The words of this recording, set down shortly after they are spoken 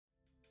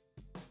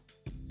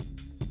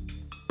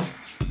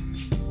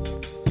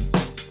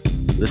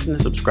Listen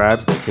and subscribe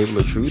to the Table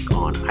of Truth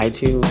on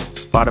iTunes,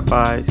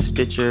 Spotify,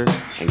 Stitcher,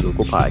 and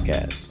Google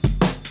Podcasts.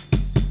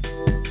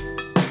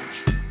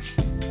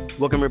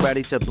 Welcome,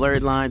 everybody, to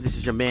Blerdlines. This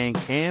is your man,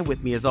 Cam.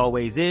 With me, as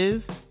always,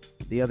 is...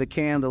 the other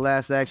Cam, the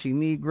last actually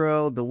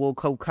Negro, the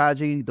Woko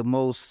Kaji, the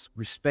most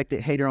respected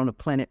hater on the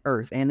planet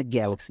Earth and the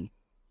galaxy.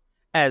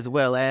 As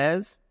well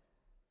as...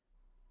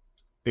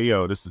 Hey,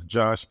 yo, this is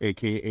Josh,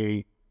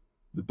 a.k.a.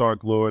 the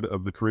Dark Lord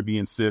of the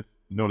Caribbean Sith,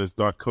 known as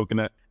Dark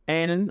Coconut.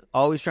 And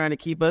always trying to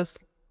keep us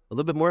a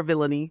little bit more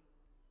villainy.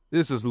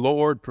 This is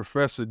Lord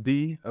Professor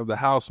D of the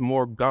House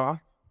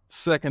Morgoth,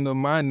 second of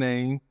my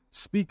name,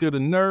 speaker of the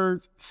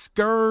nerds,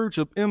 scourge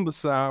of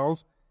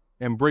imbeciles,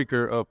 and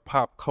breaker of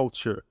pop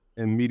culture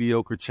and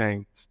mediocre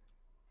chains.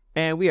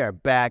 And we are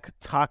back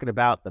talking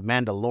about The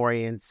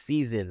Mandalorian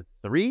Season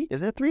 3. Is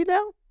there 3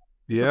 now?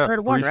 It's Yeah. the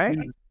third one, right?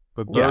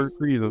 The third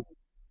season.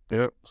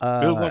 Yep.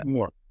 Feels like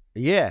more.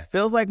 Yeah,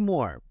 feels like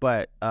more.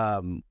 But,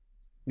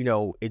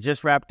 it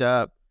just wrapped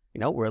up.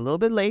 We're a little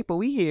bit late, but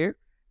we here.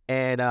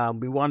 And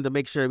we wanted to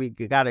make sure we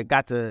got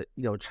to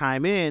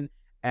chime in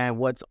and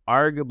what's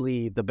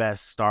arguably the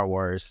best Star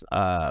Wars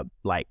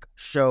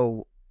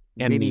show,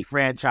 mini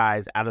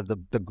franchise out of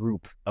the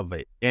group of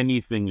it.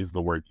 Anything is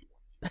the word.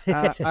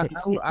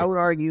 I would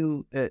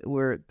argue that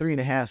we're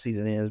 3.5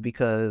 seasons in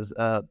because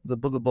the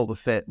Book of Boba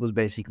Fett was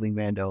basically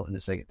Mando in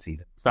the second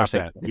season. Stop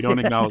that. We don't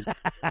acknowledge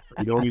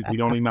we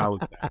don't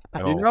acknowledge that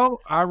at all.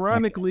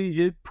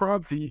 Ironically, it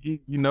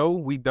probably,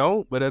 we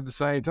don't, but at the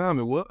same time,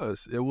 it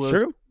was.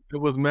 True. It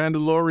was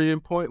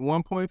Mandalorian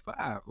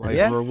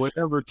 1.5, or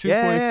whatever, 2.5.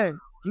 Yeah.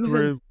 He was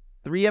in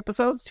 2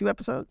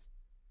 episodes.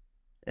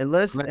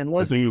 Unless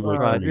Unless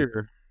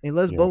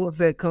Boba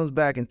Fett comes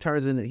back and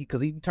turns into,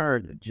 because he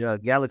turned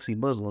Galaxy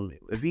Muslim.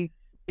 If he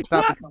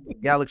stop becoming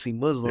Galaxy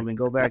Muslim and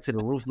go back to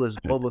the ruthless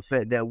Boba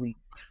Fett that we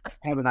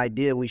have an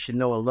idea we should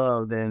know and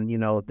love, then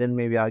then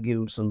maybe I'll give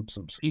him some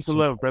Peace and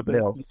love, brother.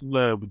 bell. Peace and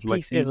love. Would you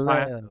like Peace and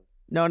love.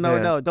 No,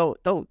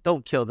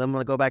 don't kill them. I'm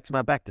gonna go back to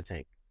my Bacta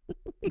tank.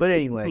 But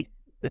anyway,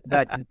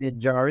 that did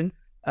jarring.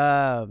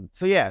 So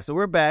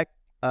we're back.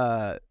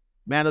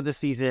 Mando this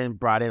season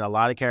brought in a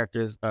lot of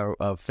characters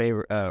of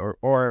favor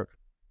or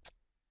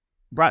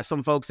brought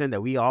some folks in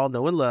that we all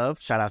know and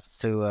love. Shout outs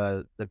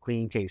to the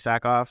Queen Kate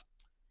Sackhoff.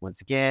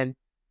 Once again,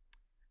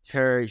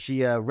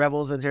 she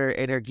revels in her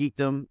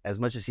geekdom as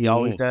much as she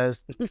always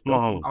does.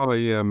 Oh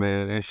yeah,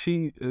 man. And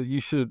she, you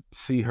should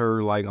see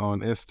her on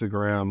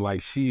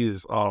Instagram. She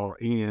is all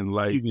in.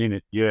 She's in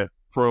it. Yeah.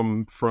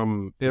 From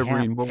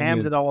every moment.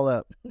 Hams it all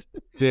up.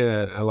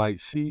 Yeah,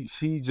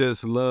 she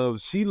just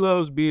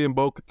loves being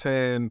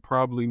Bo-Katan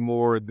probably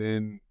more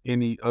than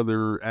any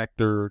other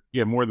actor.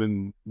 Yeah, more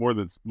than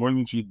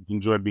she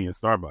enjoyed being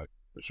Starbuck,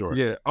 for sure.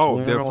 Yeah.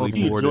 Definitely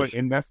She more. enjoyed,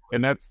 and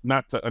that's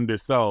not to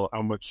undersell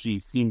how much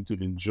she seemed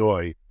to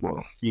enjoy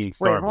being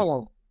Starbuck. Wait,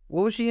 hold on.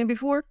 What was she in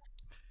before?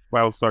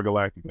 Battlestar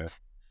Galactica.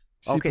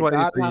 She Okay, played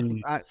I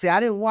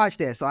didn't watch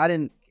that, so I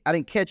didn't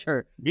catch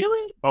her.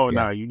 Really? Oh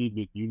Yeah. no, you need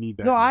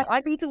that. No,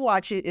 I need to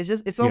watch it.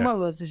 It's on my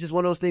list. It's just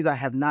one of those things I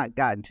have not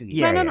gotten to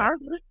yet. Yeah.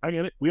 I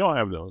get it. We all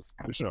have those,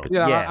 for sure.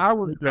 Yeah, Yeah. I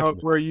was out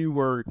where you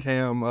were,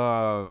 Cam,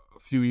 a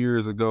few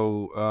years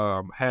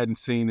ago. Hadn't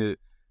seen it.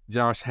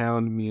 Josh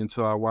hounded me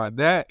until I watched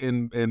that,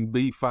 and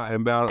B5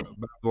 and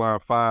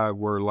Battleline 5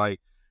 were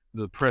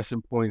the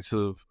pressing points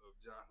of.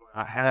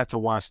 I had to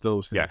watch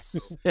those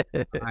things.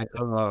 Yes.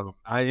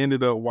 I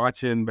ended up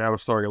watching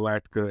Battlestar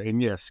Galactica,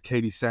 and yes,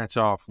 Katie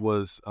Sackhoff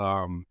was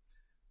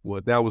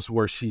that was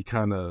where she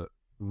kind of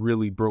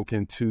really broke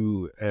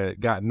into,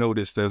 got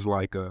noticed as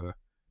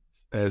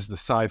as the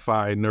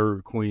sci-fi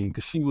nerd queen,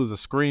 because she was a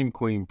scream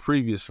queen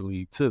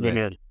previously to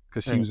that,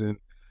 because she was in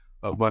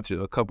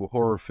a couple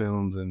horror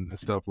films and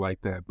stuff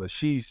like that. But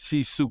she's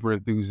super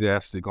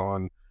enthusiastic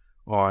on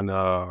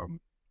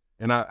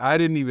and I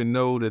didn't even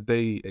know that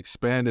they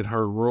expanded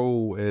her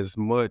role as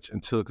much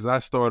because I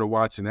started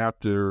watching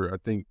after, I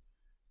think,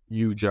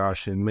 you,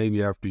 Josh, and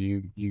maybe after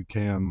you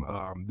Cam,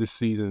 this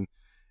season.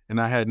 And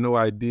I had no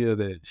idea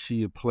that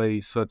she had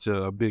played such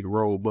a big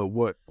role. But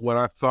what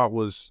I thought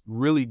was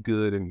really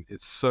good, and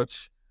it's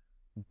such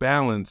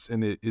balance,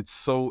 and if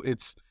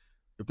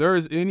there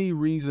is any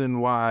reason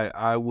why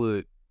I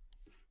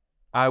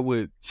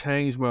would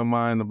change my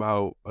mind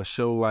about a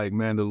show like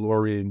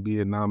Mandalorian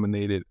being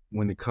nominated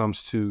when it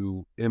comes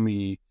to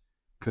Emmy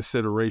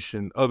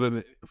consideration,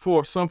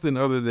 for something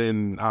other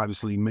than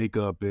obviously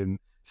makeup and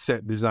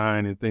set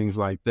design and things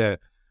like that.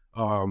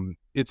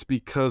 It's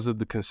because of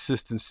the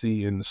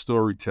consistency in the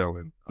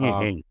storytelling.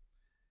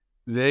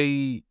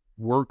 They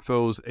work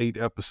those 8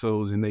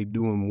 episodes and they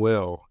do them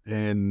well,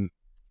 and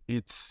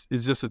it's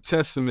just a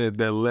testament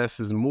that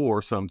less is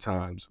more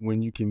sometimes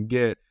when you can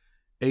get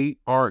 8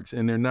 arcs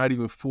and they're not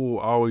even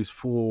always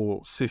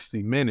full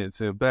 60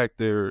 minutes. In fact,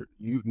 they're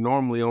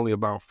normally only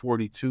about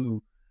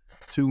 42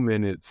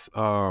 minutes.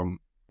 And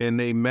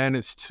they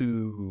manage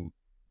to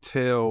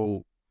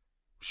tell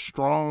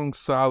strong,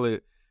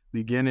 solid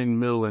beginning,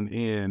 middle, and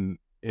end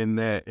in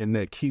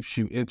that keeps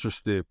you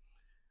interested.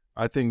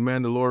 I think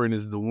Mandalorian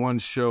is the one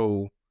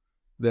show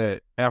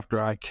that after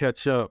I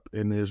catch up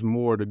and there's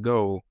more to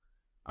go,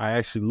 I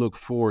actually look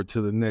forward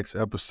to the next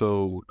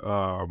episode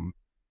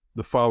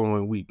the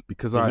following week,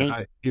 because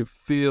I it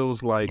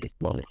feels like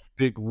a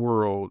big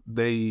world.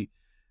 They,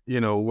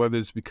 whether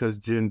it's because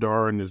Jen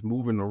Darren is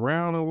moving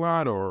around a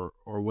lot or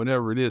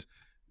whatever it is,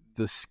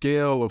 the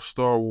scale of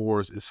Star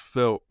Wars is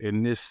felt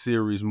in this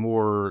series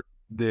more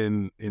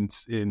than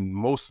in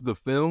most of the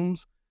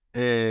films,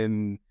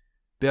 and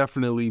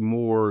definitely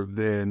more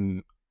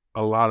than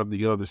a lot of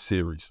the other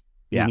series.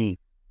 Yeah.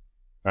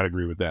 I'd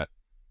agree with that.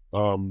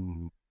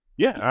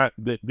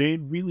 They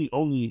really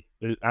only,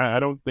 I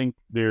don't think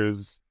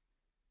there's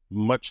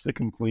much to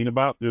complain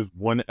about. There's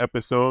one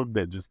episode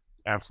that just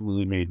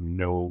absolutely made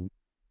no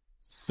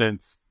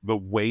sense the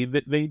way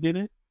that they did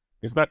it.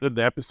 It's not that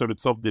the episode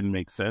itself didn't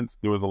make sense.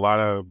 There was a lot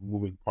of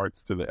moving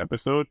parts to the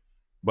episode,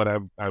 but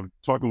I'm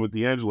talking with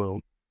D'Angelo.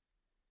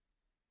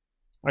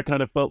 I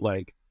kind of felt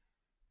like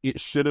it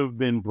should have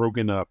been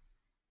broken up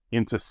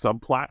into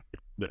subplot.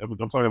 I'm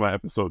talking about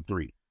episode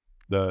 3,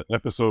 the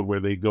episode where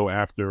they go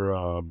after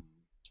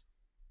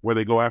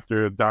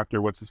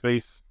Dr. What's his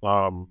face?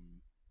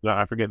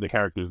 I forget the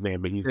character's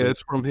name, but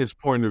it's from his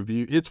point of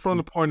view. It's from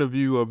the point of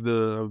view of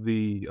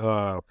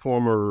the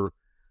former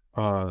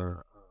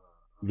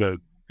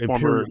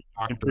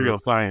Imperial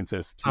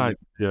scientist.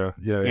 Yeah.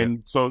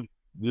 And so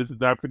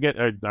I forget.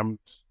 I'm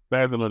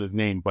spazzing on his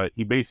name, but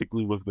he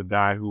basically was the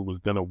guy who was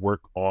going to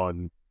work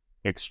on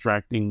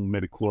extracting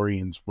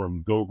midichlorians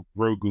from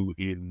Grogu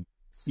in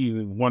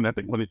season 1. I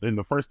think in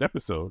the first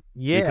episode.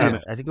 Yeah,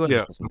 I think it was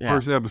the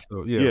first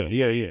episode.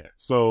 Yeah.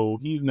 So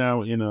he's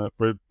now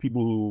for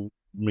people who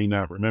may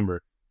not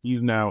remember,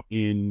 he's now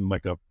in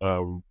like a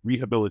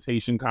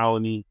rehabilitation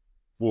colony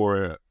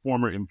for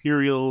former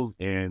Imperials,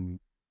 and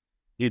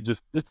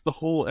it's the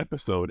whole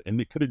episode,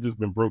 and it could have just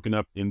been broken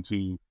up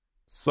into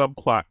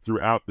subplot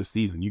throughout the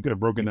season. You could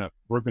have broken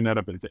that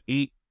up into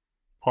 8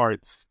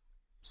 parts,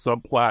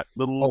 subplot,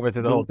 over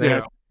to the whole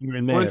thing.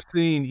 One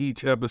scene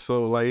each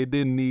episode, like it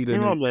didn't need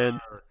it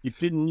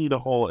didn't need a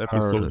whole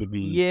episode to be.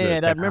 Yeah,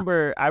 and I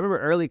remember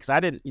early, because I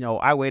didn't,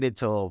 I waited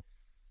till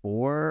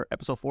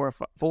episode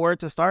 4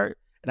 to start.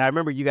 And I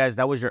remember you guys,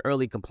 that was your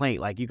early complaint.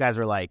 Like, you guys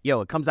were like,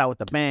 yo, it comes out with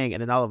a bang.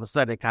 And then all of a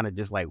sudden, it kind of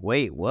just like,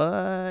 wait,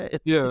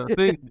 what? Yeah, I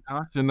think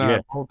Josh and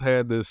I both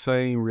had the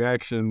same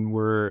reaction,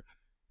 where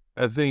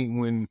I think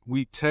when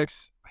he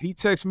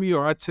texts me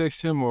or I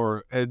text him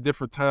or at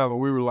different times,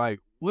 we were like,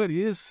 what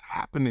is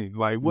happening?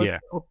 Like, what? Yeah.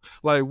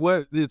 Like,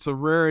 what? It's a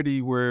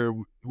rarity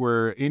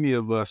where any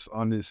of us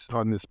on this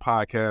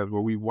podcast,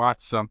 where we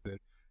watch something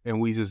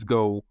and we just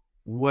go,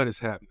 what is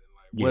happening?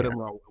 What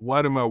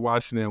am I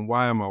watching, and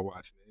why am I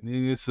watching it?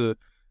 And it's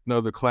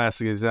another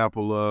classic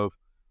example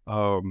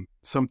of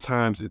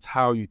sometimes it's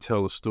how you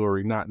tell a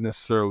story, not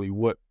necessarily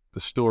what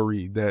the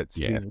story that's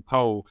being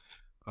told.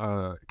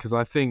 Because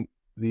I think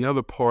the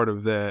other part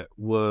of that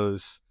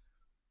was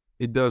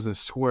it doesn't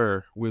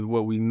square with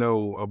what we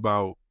know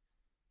about.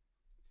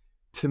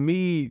 To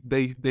me,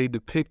 they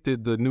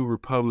depicted the New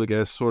Republic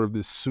as sort of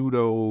this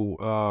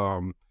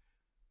pseudo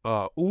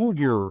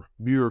uber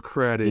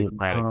bureaucratic,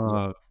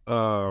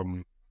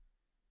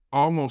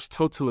 almost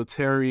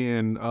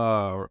totalitarian,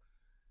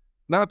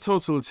 not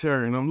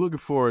totalitarian. I'm looking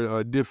for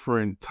a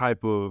different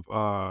type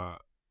of,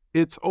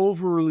 it's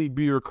overly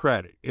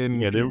bureaucratic.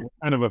 And they're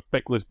kind of a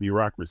feckless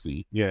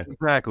bureaucracy. Yeah,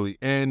 exactly.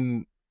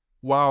 And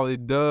while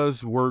it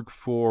does work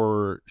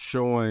for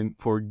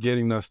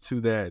getting us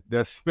to that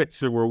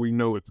destination where we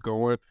know it's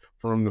going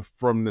from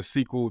the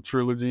sequel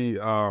trilogy,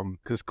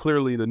 because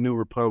clearly the New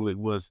Republic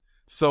was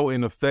so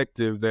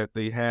ineffective that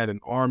they had an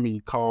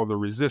army called the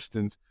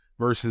Resistance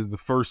versus the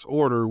First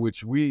Order,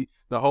 which the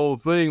whole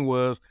thing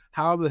was,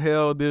 how the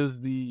hell does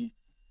the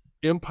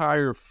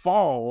Empire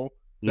fall?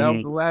 That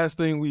was the last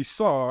thing we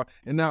saw,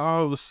 and now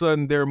all of a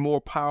sudden they're more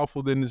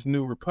powerful than this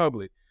New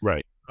Republic.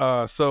 Right.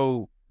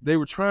 So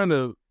they're trying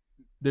to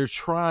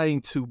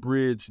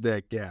bridge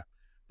that gap,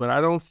 but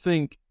I don't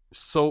think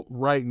so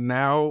right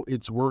now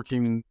it's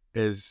working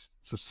as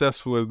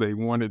successful as they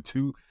wanted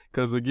to.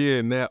 Because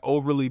again, that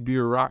overly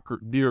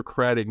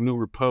bureaucratic New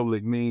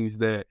Republic means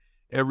that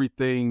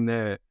everything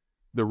that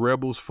the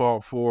rebels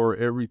fought for,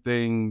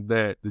 everything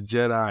that the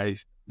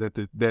Jedi's that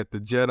the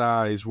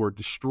Jedi's were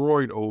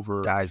destroyed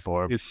over, died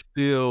for, it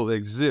still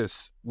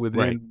exists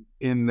within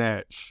in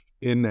that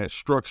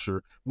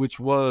structure, which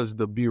was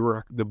the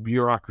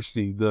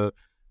bureaucracy,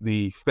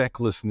 the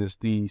fecklessness,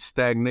 the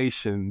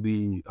stagnation,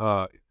 the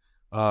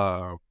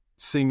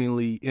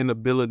seemingly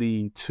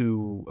inability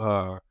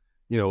to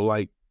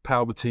like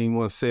Palpatine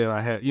once said,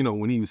 I had,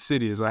 when he was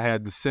Sidious, I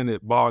had the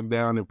Senate bogged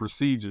down in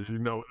procedures.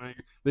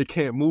 They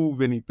can't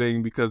move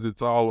anything because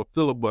it's all a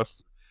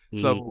filibuster.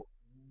 So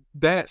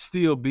that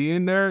still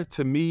being there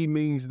to me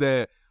means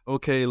that,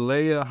 okay,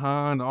 Leia,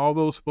 Han, all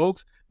those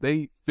folks,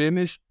 they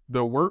finished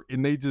the work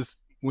and they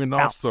just went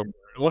off somewhere.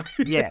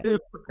 Yeah, that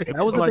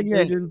was the thing.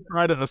 They didn't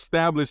try to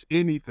establish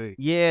anything.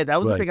 Yeah, that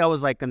was the thing I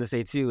was like going to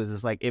say too. Is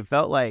it's like it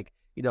felt like,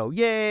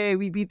 yay,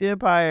 we beat the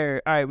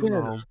Empire. All right, we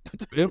go home.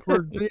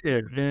 Emperor's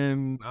dead,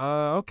 and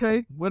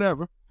okay,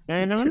 whatever.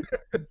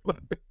 It's like-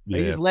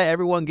 They just let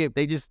everyone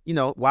they just,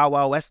 Wild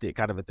Wild West it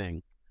kind of a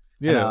thing.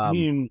 yeah. I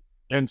mean,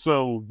 and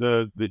so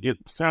it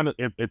sounded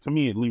it to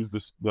me it leaves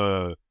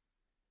the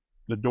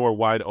door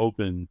wide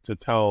open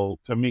to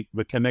make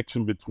the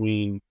connection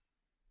between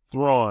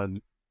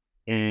Thrawn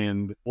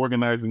and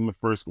organizing the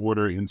First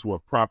Order into a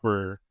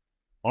proper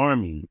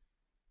army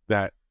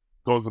that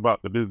goes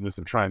about the business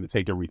of trying to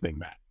take everything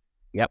back.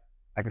 Yep,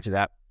 I can see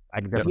that.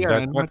 I can definitely. Yeah,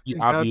 and I That's the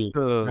think obvious.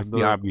 that's That's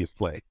the obvious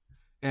play.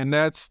 and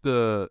that's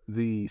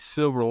the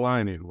silver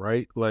lining,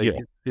 right? Like Yeah.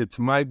 it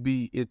might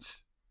be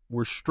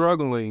we're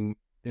struggling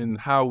in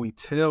how we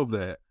tell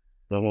that,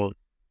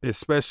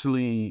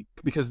 especially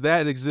because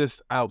that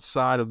exists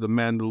outside of the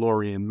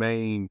Mandalorian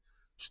main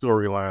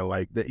storyline.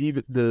 Like the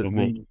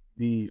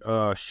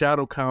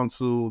Shadow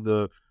Council,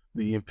 the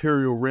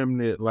Imperial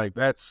Remnant, like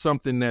that's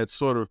something that's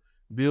sort of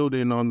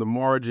building on the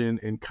margin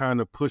and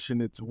kind of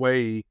pushing its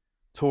way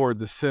toward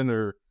the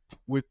center.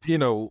 With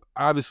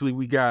obviously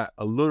we got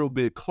a little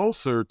bit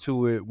closer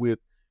to it with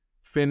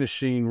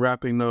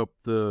wrapping up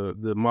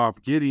the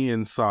Moff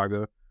Gideon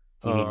saga,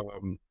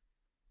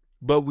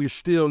 but we're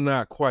still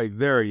not quite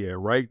there yet,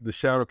 right? The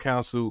Shadow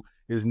Council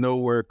is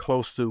nowhere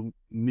close to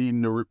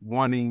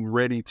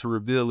ready to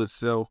reveal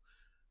itself.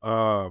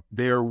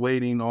 They're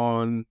waiting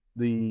on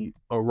the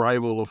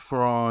arrival of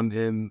Thrawn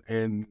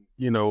and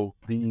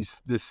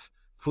this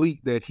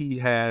fleet that he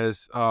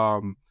has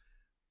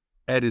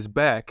at his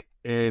back,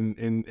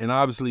 and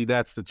obviously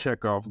that's the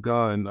Chekhov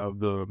gun of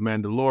the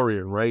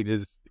Mandalorian, right?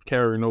 Is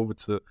carrying over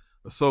to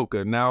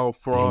Ahsoka. Now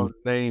Thrawn's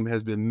name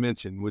has been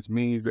mentioned, which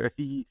means that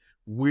he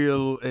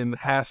will and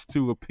has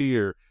to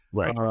appear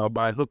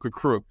by hook or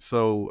crook.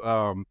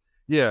 So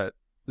yeah,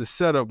 the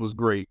setup was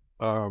great.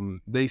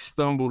 They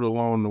stumbled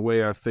along the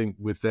way, I think,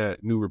 with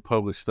that New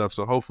Republic stuff.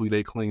 So hopefully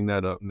they clean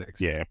that up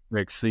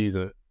next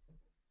season.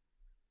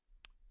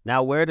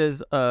 Now, where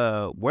does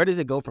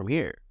it go from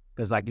here?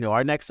 Because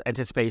our next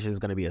anticipation is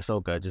going to be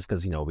Ahsoka, just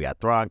because we got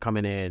Thrawn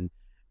coming in,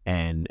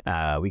 and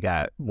we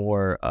got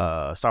more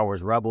Star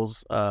Wars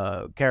Rebels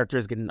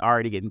characters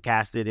already getting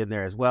casted in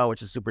there as well,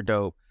 which is super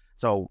dope.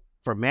 So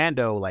for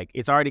Mando,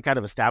 it's already kind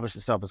of established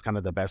itself as kind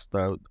of the best,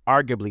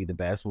 arguably the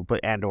best. We'll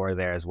put Andor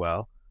there as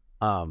well.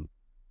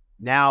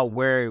 Now,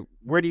 where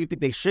do you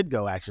think they should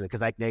go, actually?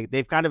 Because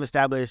they've kind of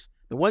established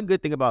the one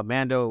good thing about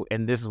Mando,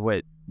 and this is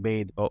what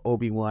made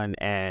Obi-Wan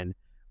and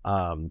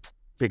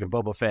freaking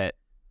Boba Fett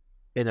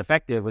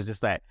ineffective, was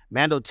just that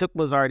Mando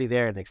was already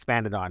there and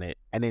expanded on it,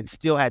 and then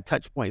still had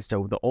touch points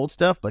to the old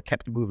stuff, but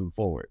kept moving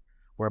forward.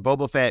 Where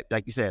Boba Fett,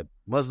 like you said,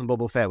 Muslim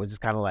Boba Fett was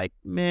just kind of like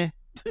meh,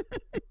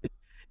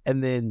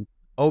 and then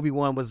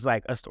Obi-Wan was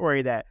like a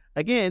story that,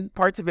 again,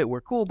 parts of it were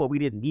cool, but we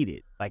didn't need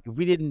it. Like if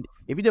you didn't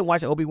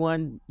watch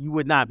Obi-Wan, you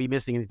would not be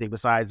missing anything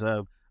besides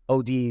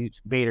OD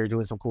Vader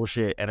doing some cool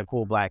shit and a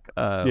cool black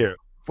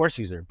Force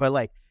user.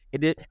 But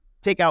it did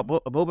take out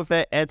Boba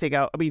Fett and take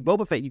out. I mean,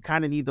 Boba Fett, you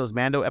kind of need those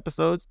Mando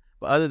episodes,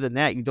 but other than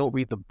that, you don't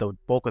read the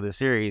bulk of the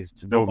series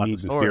to know about the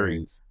story.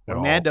 Series. But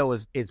Mando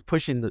is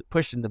pushing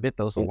the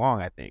mythos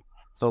along, I think.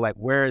 So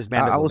where is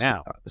Mando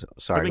now?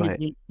 Sorry, go ahead.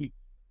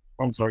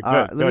 I'm sorry.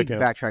 Let me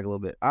backtrack a little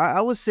bit.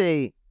 I would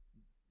say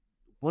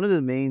one of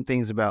the main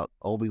things about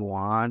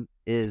Obi-Wan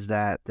is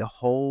that the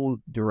whole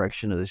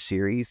direction of the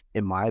series,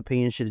 in my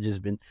opinion, should have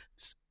just been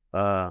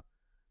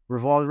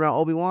revolved around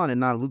Obi-Wan and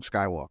not Luke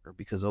Skywalker,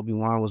 because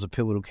Obi-Wan was a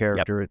pivotal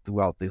character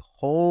throughout the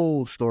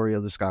whole story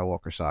of the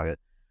Skywalker saga.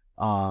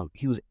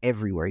 He was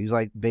everywhere. He was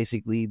like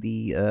basically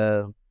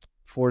the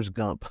Forrest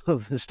Gump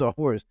of the Star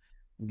Wars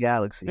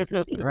galaxy,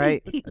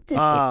 right?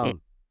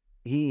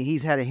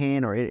 He's had a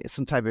hand or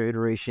some type of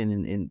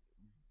iteration in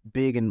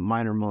big and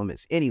minor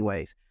moments.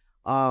 Anyways,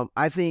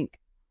 I think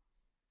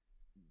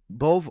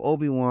both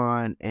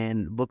Obi-Wan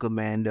and Book of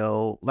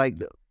Mando,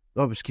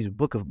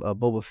 Book of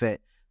Boba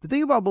Fett. The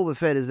thing about Boba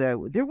Fett is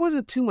that there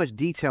wasn't too much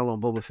detail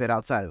on Boba Fett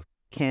outside of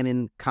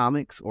canon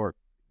comics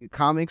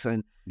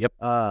and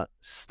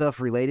stuff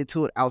related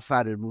to it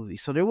outside of the movie.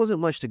 So there wasn't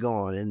much to go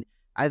on. And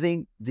I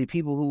think the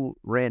people who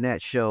ran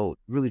that show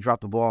really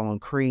dropped the ball on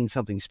creating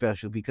something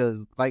special, because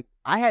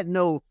I had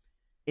no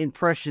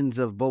impressions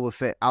of Boba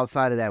Fett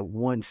outside of that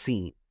one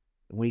scene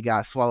when he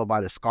got swallowed by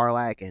the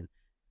Sarlacc and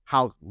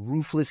how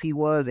ruthless he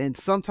was. And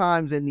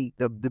sometimes in the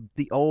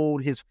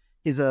old his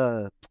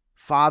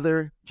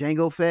father,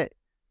 Jango Fett,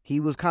 he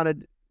was kind of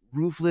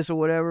ruthless or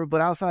whatever,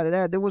 but outside of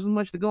that, there wasn't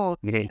much to go on.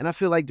 Mm-hmm. And I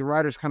feel like the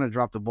writers kind of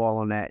dropped the ball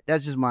on that.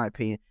 That's just my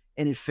opinion,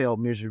 and it failed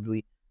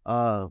miserably.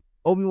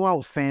 Obi-Wan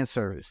was fan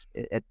service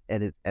at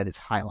its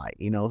highlight,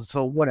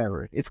 so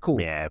whatever. It's cool.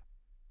 Yeah.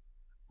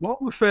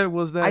 Boba Fett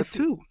was that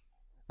too.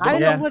 I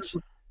didn't know much.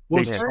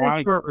 Was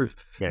fan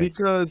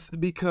service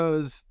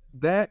because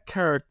that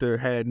character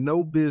had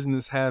no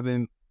business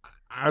having.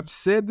 I've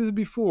said this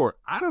before.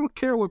 I don't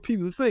care what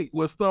people think,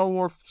 what Star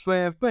Wars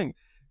fans think.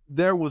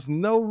 There was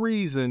no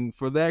reason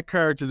for that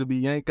character to be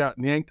yanked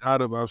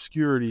out of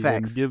obscurity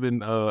and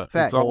given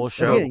its own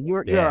show. Again,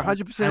 you're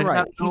 100%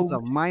 right. He was a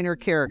minor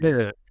character.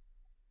 Yeah.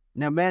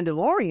 Now,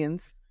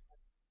 Mandalorians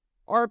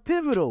are a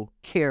pivotal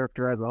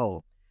character as a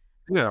whole.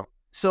 Yeah.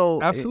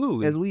 So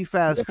Absolutely. as we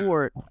fast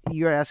forward,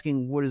 you're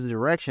asking what is the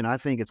direction? I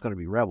think it's going to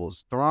be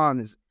Rebels. Thrawn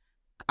is.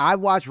 I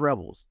watch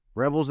Rebels.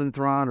 Rebels and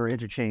Thrawn are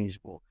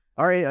interchangeable.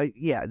 All right,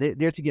 yeah,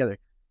 they're together.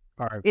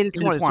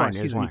 Intertwined.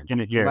 Excuse me.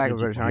 Lack of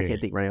a better term, I can't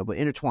think right now, but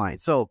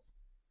intertwined. So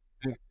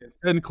And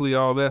technically,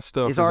 all that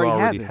stuff it's has already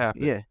happened.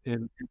 happened. Yeah.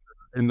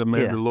 In the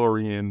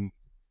Mandalorian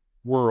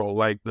world,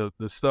 like the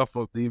stuff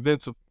of the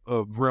events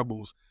of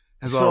Rebels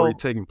has already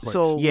taken place.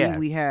 So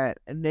we had,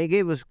 and they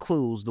gave us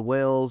clues, the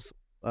whales,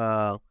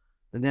 and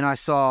then I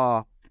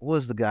saw, what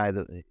was the guy,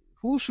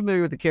 who's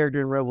familiar with the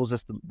character in Rebels?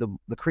 That's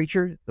the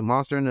creature, the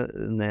monster,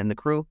 and the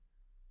crew?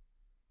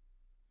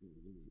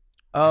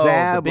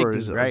 Zab or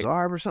dude, right?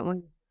 Zarb or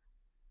something.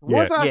 Yeah.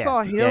 Once I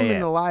saw him in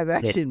the live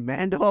action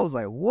Mando, I was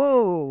like,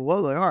 whoa. I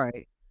was like, all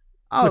right.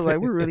 I was like,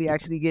 we're really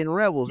actually getting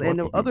Rebels. And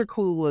the other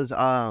clue was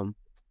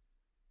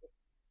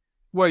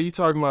What, you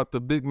talking about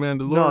the big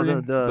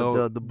Mandalorian?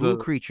 No, the blue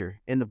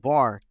creature in the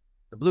bar.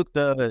 The blue,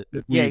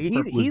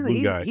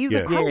 he's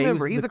a crew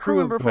member. He's a crew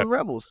member from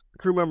Rebels.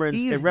 Crew member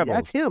in Rebels.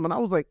 That's him. And I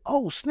was like,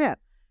 oh snap.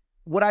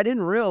 What I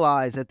didn't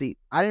realize I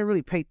didn't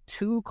really pay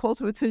too close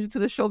of attention to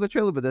the Ahsoka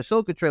trailer, but the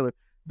Ahsoka trailer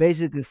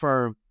basically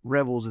confirmed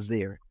Rebels is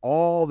there.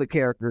 All the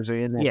characters are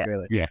in that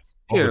trailer. Yes.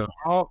 Yeah.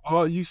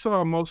 All you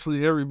saw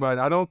mostly everybody.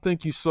 I don't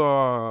think you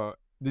saw.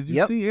 Did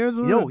you see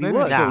Ezra? No, he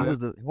was. Nah. He was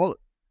the Right.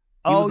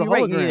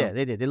 hologram. Yeah,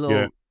 they did. They little.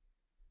 Yeah.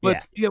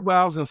 But but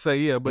I was gonna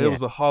say but it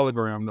was a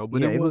hologram though.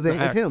 But it was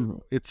him.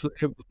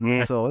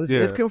 So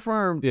it's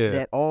confirmed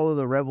that all of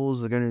the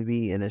Rebels are going to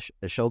be in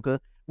Ahsoka,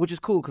 which is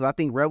cool because I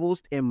think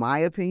Rebels, in my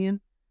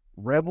opinion,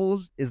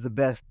 Rebels is the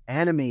best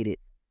animated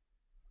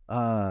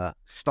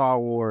Star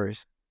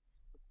Wars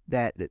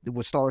that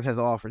what Star Wars has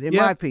offered, in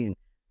my opinion.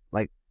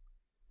 Like,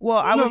 well,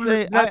 I would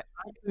say I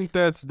think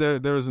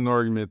there's an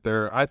argument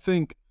there. I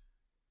think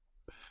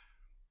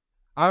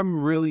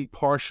I'm really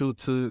partial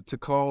to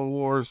Clone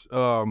Wars,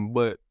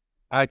 but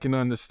I can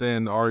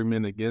understand the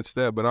argument against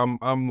that. But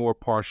I'm more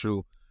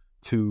partial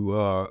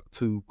to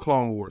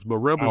Clone Wars. But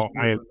Rebels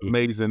is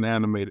amazing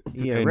animated.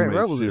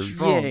 Rebels series. is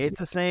strong. it's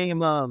the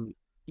same.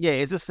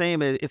 It's the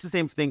same. It's the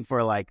same thing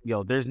for like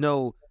there's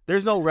no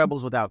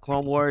Rebels without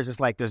Clone Wars. It's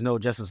like there's no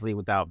Justice League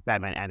without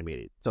Batman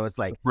animated. So it's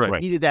like you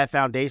needed that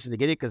foundation to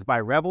get it because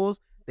by Rebels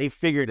they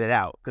figured it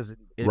out because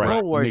in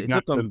Clone Wars it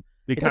took them.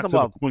 They got to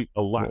the point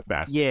a lot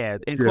faster. Yeah,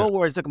 in Clone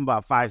Wars it took them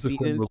about 5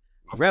 seasons.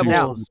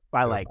 Rebels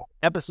by like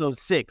episode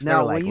 6.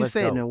 Now when we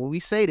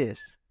say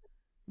this,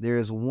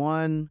 there's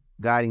one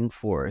guiding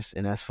force,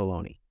 and that's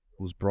Filoni,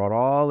 who's brought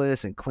all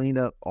this and cleaned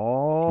up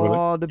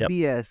all the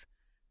BS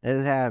that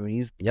has happened.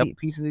 He's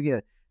piecing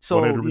together.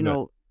 So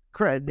 100%.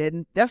 Correct.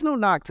 That's no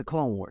knock to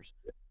Clone Wars.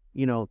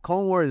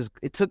 Clone Wars,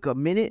 it took a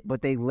minute,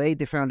 but they laid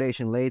the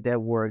foundation, laid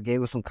that work,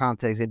 gave us some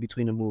context in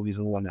between the movies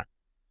and whatnot.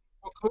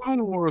 Well,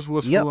 Clone Wars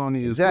was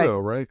Filoni as well,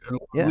 right?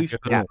 Yeah. At least,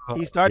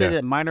 he started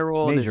at minor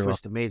role and then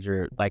switched to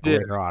major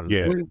later on.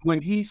 Yeah.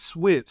 When he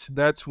switched,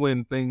 that's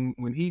when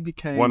he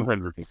became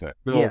 100%.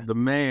 The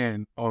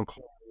man on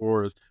Clone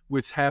Wars,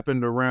 which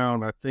happened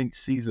around I think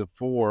season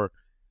 4,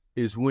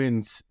 is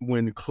when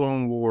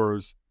Clone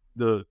Wars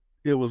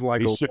it was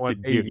like a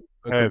 180,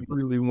 a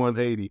completely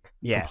 180,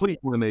 complete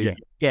 180.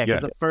 Yeah,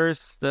 because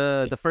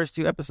the first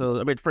 2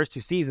 episodes, first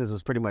 2 seasons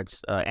was pretty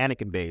much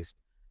Anakin based.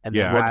 And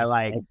then by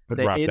like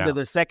the end of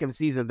the second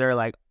season, they're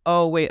like,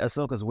 "Oh wait,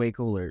 Ahsoka's way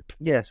cooler."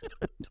 Yes.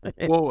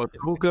 Well,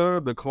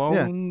 Ahsoka, the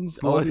clones,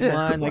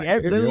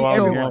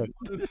 everyone,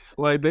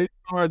 like they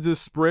started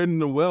just spreading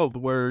the wealth.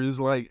 Where it's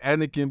like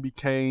Anakin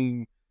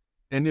became,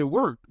 and it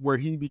worked. Where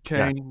he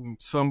became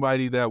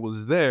somebody that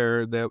was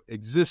there, that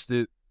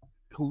existed.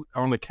 Who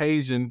on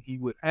occasion he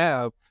would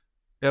have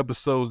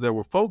episodes that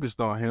were focused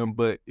on him,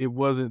 but it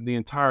wasn't the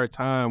entire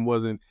time.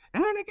 Wasn't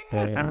and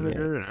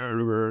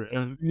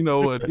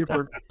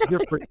different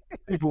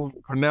people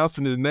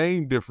pronouncing his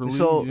name differently.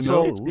 So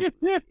like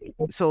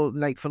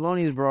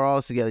Filoni's brought all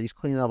this together. He's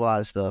cleaning up a lot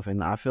of stuff,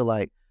 and I feel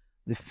like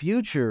the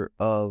future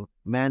of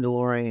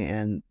Mandalorian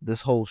and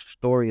this whole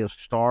story of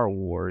Star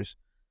Wars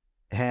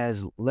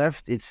has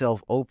left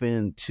itself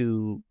open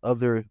to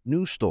other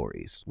news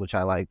stories, which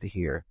I like to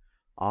hear.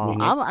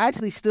 I'm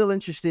actually still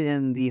interested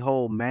in the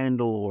whole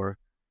Mandalore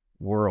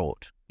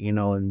world,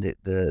 and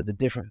the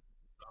different.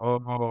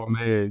 Oh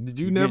man, did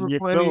you never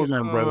play Knights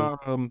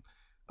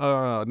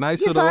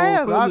yes, of the I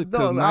have. Old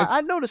Republic?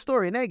 I know the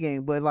story in that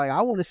game, but like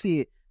I want to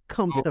see it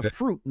come to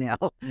fruit now.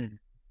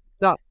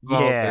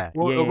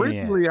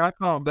 Originally, I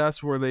thought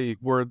that's where they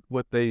were.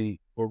 What they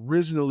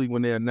originally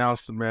when they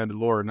announced the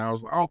Mandalorian, I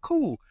was like, oh,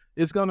 cool.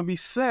 It's gonna be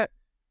set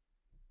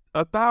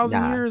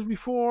 1,000 years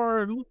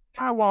before Luke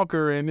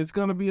Skywalker, and it's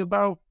gonna be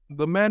about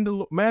the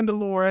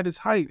Mandalore at its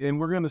height, and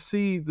we're gonna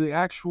see the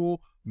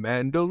actual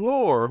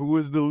Mandalore, who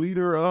is the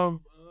leader of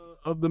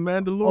the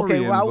Mandalorians.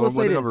 Okay, well, I will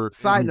say this.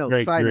 Side note.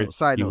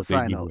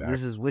 That.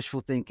 This is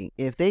wishful thinking.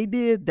 If they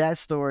did that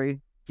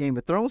story Game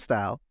of Thrones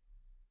style,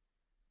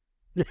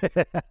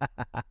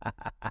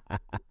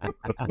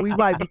 we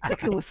might be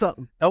cooking with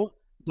something. Don't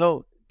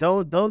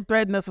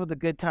threaten us with a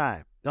good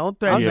time. Don't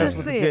threaten us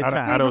with a good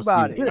time. Think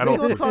about it. We're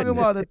gonna talk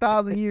about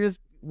 1,000 years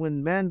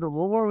when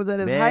Mandalorian was at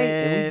his height,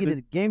 and we get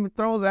the Game of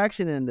Thrones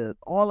action and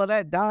all of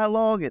that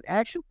dialogue and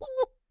action.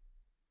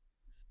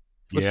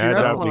 Yeah, see, I'm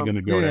that's definitely what gonna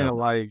I'm go saying, there.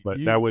 like, But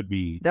you- that would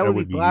be That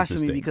would be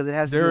blasphemy interesting. because it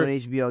has to be on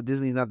HBO.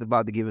 Disney's not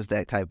about to give us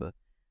that type of.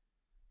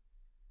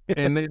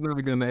 and they're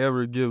never gonna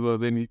ever give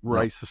up any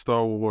rights to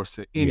Star Wars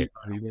to Yeah.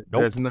 anybody.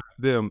 That's not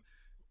them.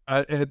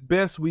 At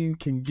best, we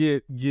can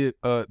get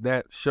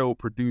that show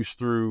produced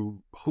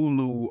through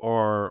Hulu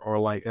or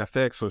like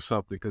FX or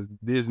something because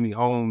Disney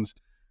owns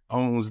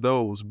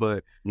those.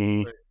 But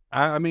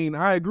I mean,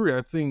 I agree.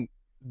 I think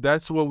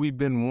that's what we've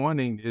been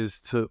wanting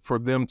is for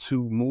them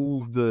to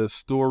move the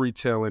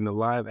storytelling, the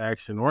live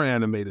action or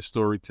animated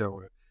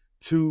storytelling,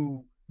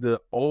 to the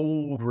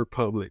old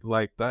Republic,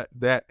 like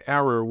that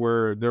era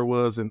where there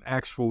was an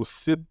actual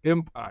Sith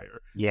Empire,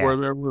 where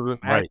there was an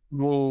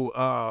actual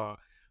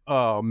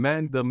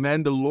the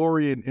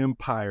Mandalorian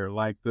Empire,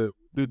 like the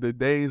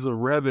days of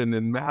Revan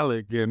and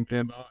Malik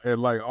and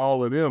like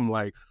all of them,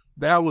 like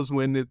that was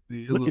when it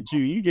Look at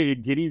you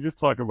get giddy just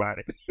talk about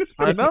it.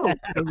 I know. 'Cause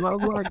I'm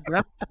like,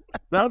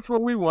 that's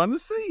what we want to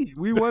see.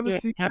 We want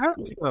to see that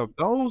stuff.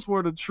 Those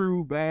were the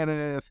true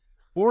badass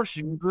Force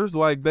users.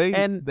 Like those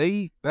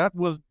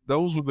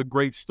were the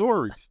great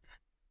stories.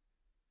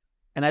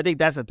 And I think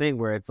that's the thing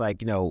where it's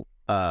like,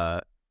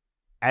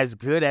 as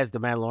good as The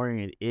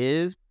Mandalorian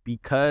is,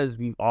 because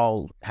we've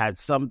all had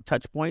some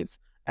touch points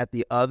at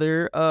the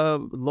other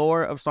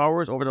lore of Star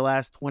Wars over the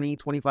last 20,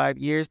 25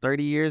 years,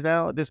 30 years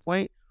now at this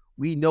point,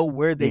 we know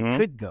where they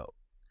could go.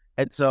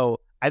 And so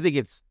I think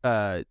it's,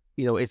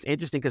 it's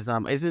interesting because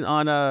isn't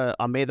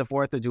on May the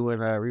 4th they're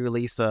doing a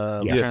re-release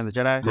of Return of the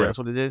Jedi? Yeah. That's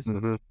what it is.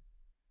 Mm-hmm.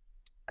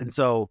 And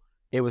so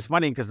it was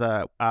funny because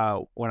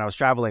when I was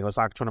traveling, I was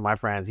talking to one of my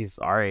friends, he's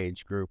our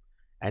age group,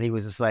 and he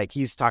was just like,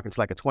 he's talking to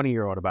like a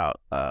 20-year-old about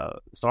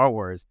Star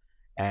Wars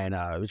and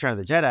Return of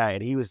the Jedi,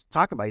 and he was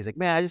talking about, he's like,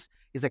 man,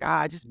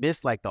 I just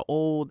missed like the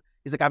old,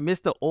 he's like, I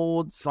missed the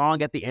old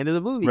song at the end of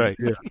the movie. Right.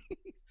 Yeah.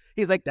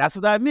 He's like, that's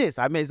what I miss.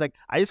 He's like,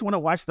 I just want to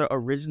watch the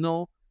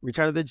original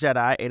Return of the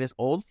Jedi in its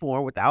old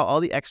form without all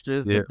the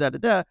extras,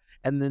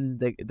 and then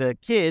the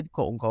kid,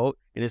 quote unquote,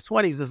 in his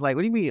 20s is like,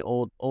 what do you mean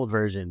old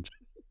version?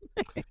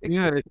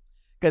 Yeah.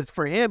 Because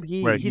for him,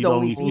 he'd only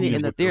only seen it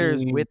in the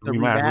theaters with the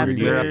remastered,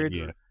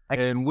 remastered.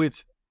 And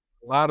which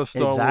a lot of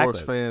Star Wars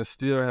Exactly. fans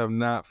still have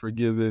not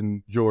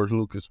forgiven George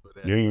Lucas for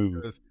that. Yeah.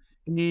 Because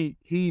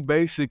he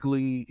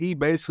basically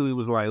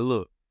was like,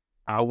 look,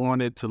 I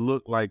want it to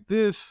look like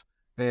this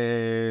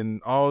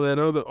and all that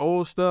other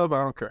old stuff.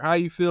 I don't care how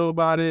you feel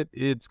about it,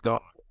 it's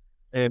gone.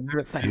 And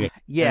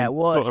Yeah,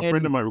 well, so a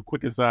friend of mine,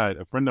 quick aside,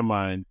 a friend of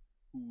mine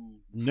who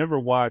never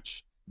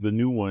watched the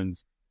new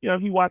ones,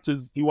 he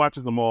watches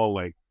them all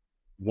like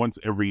once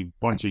every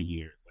bunch of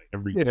years, like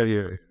every 2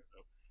 years.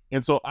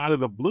 And so out of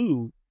the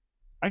blue,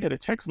 I get a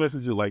text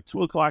message at like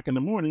 2:00 in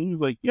the morning. He was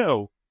like,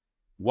 yo,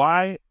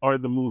 why are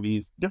the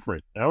movies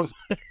different? And I was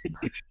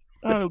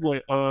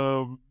like,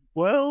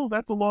 well,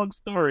 that's a long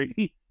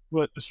story.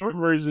 But the short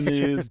version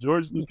is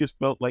George Lucas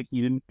felt like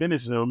he didn't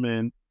finish them,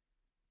 and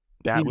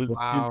that was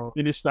his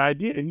finished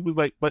idea. And he was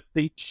like, but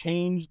they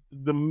changed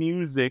the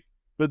music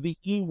for the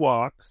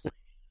Ewoks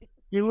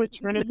in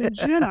Return of the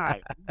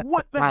Jedi.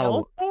 What the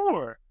hell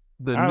for?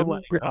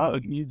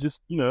 He's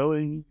just,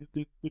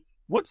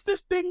 what's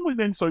this thing with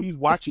him? So he's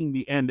watching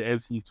the end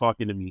as he's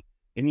talking to me,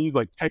 and he's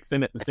like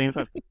texting at the same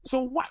time.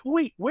 So what?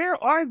 Wait,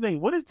 where are they?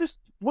 What is this?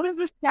 What is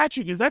this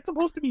statue? Is that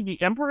supposed to be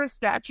the Emperor's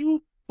statue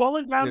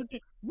falling down?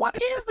 What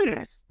is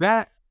this?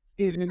 That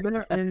is in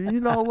there, and you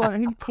know what?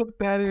 He put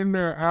that in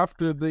there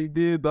after they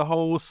did the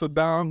whole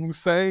Saddam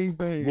Hussein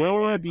thing.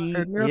 Well, and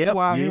that's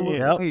why he was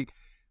like,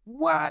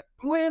 what?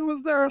 When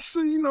was there a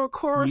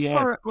chorus?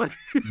 Yeah.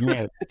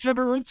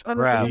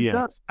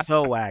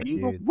 So whack,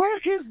 dude. Where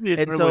is this?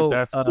 And so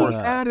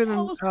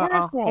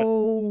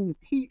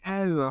he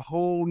added a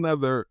whole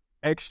nother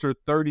extra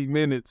 30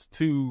 minutes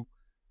to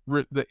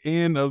the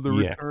end of the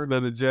Return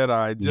of the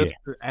Jedi just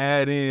to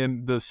add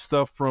in the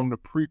stuff from the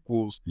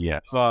prequels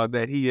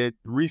that he had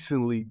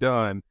recently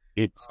done.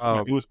 It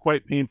was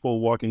quite painful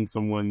walking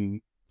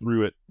someone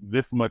through it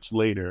this much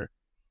later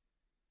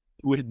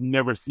who had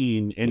never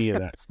seen any of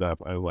that stuff.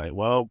 I was like,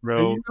 well, bro.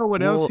 And you know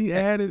what else he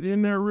added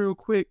in there real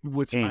quick,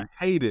 which I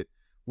hated,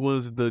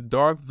 was the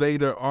Darth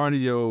Vader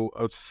audio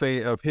of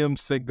him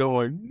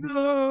going,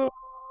 no.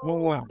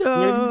 Yes.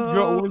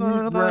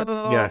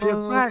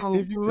 In fact,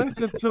 if you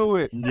listen to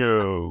it,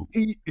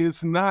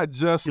 it's not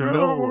just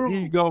no.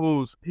 He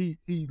goes, he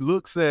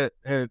looks at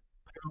it's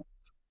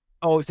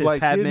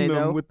like Padme hitting him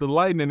no? with the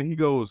lightning, and he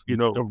goes,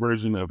 It's a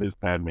version of his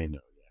Padme no.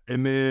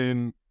 And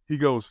then he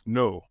goes,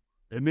 no.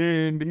 And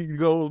then he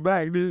goes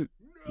back, dude.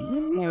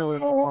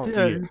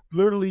 It's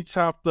literally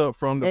chopped up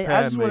from the Padme.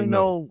 I just want to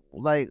know,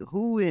 like,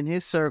 who in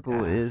his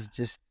circle is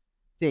just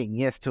saying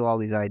yes to all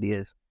these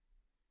ideas?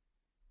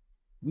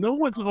 No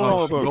one's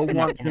no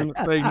one can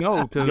say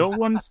no. No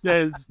one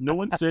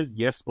says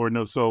yes or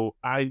no. So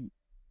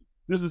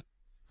this is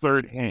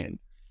third hand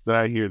that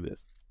I hear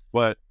this,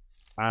 but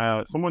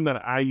someone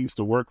that I used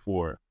to work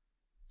for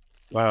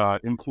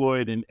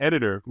employed an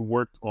editor who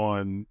worked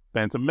on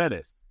Phantom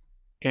Menace,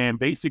 And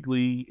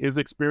basically, his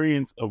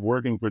experience of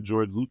working for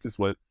George Lucas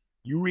was,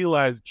 you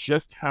realize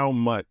just how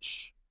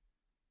much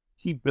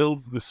he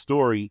builds the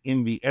story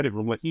in the edit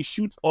room. Like, he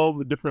shoots all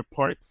the different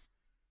parts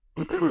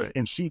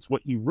and shoots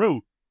what he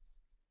wrote,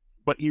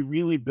 but he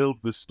really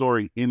builds the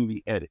story in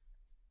the edit.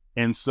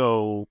 And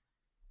so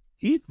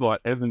he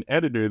thought as an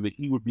editor that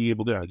he would be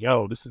able to,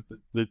 yo, this is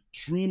the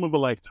dream of a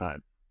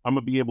lifetime. I'm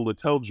going to be able to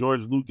tell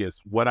George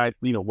Lucas what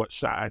what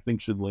shot I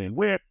think should land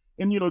where,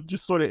 and,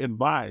 just sort of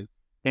advise.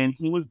 And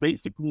he was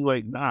basically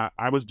like, nah,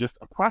 I was just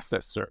a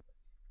process server.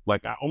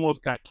 Like, I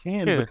almost got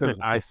canned because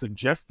I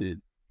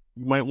suggested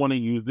you might want to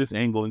use this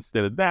angle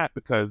instead of that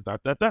because ...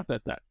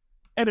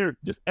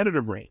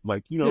 Editor brain.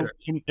 Like,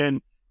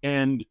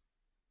 and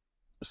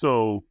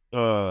so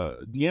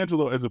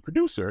D'Angelo, as a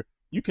producer,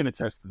 you can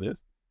attest to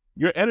this.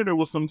 Your editor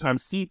will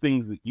sometimes see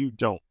things that you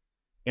don't.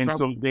 And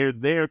so they're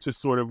there to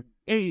sort of,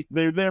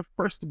 they're there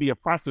first to be a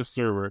process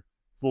server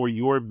for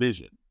your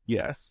vision.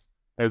 Yes,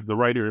 as the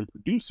writer and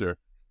producer,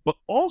 but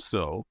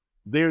also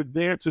they're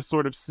there to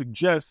sort of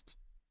suggest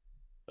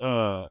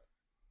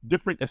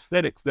different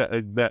aesthetics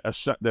that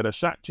a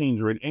shot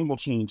change or an angle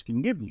change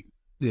can give you.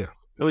 Yeah.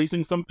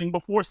 Placing something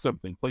before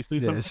something,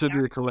 placing something. It should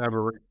be a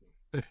collaboration.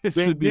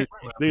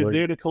 They're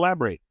there to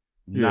collaborate,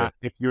 not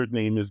if your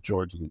name is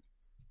George Lucas.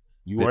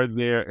 You are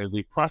there as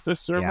a process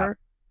server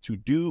to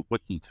do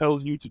what he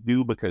tells you to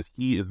do because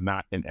he is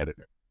not an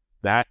editor.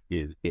 That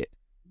is it.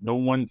 No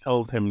one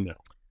tells him no.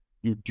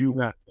 You do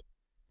not.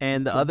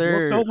 And the So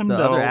other, don't tell him the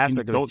no, other and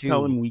aspect of it don't too.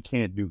 tell him we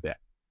can't do that.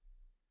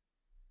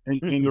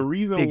 And the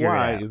reason Figure it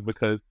why out. is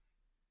because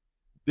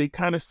they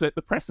kind of set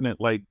the precedent.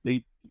 Like,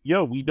 we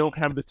don't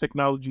have the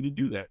technology to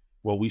do that.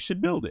 Well, we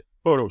should build it.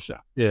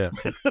 Photoshop. Yeah.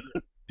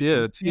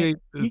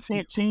 We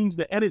can't change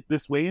the edit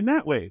this way and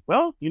that way.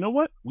 Well, you know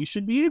what? We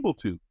should be able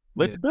to.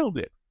 Let's build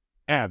it.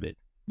 Avid.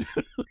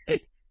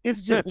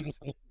 It's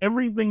just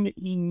everything that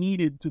he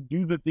needed to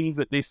do the things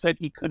that they said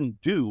he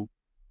couldn't do,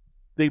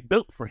 they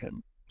built for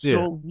him.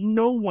 So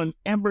no one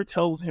ever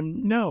tells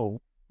him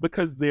no,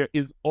 because he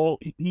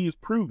is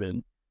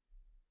proven,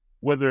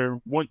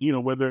 whether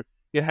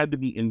it had to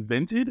be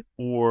invented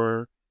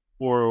or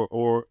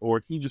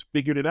he just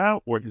figured it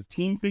out or his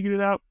team figured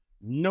it out.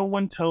 No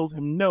one tells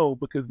him no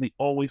because they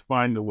always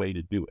find a way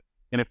to do it.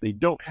 And if they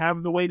don't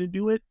have the way to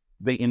do it,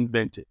 they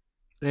invent it.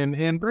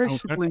 And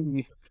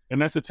basically,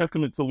 and that's a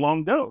testament to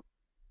Long Go.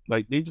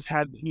 Like,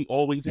 he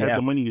always had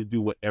the money to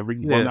do whatever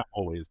well, not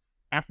always.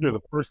 After the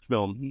first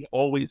film, he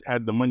always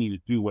had the money to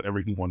do whatever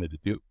he wanted to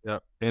do. Yeah,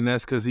 and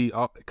that's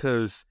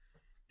because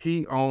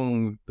he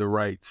owned the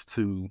rights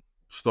to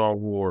Star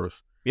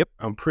Wars. Yep,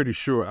 I'm pretty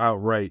sure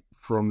outright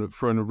from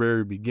the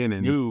very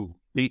beginning.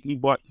 They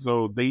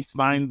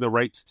signed the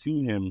rights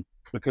to him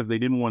because they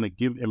didn't want to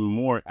give him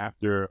more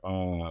after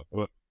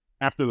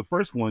the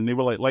first one. They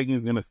were like,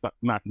 lightning's gonna stop,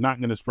 not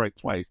gonna strike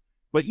twice.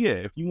 But yeah,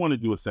 if you want to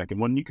do a second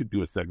one, you could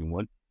do a second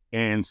one.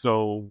 And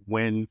so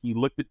when he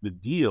looked at the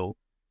deal,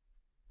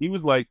 he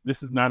was like,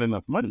 this is not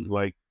enough money.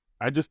 Like,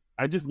 I just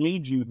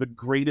made you the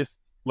greatest,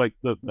 like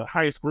the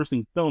highest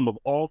grossing film of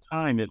all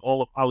time in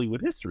all of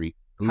Hollywood history.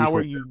 How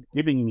are you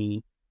giving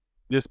me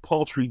this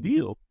paltry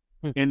deal?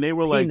 And they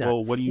were like,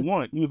 well, what do you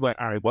want? He was like,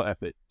 all right, well,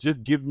 F it.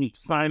 Just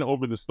sign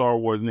over the Star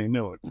Wars name.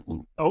 They're like,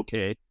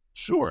 okay,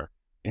 sure.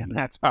 And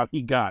that's how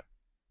he got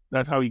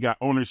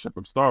ownership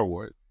of Star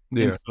Wars.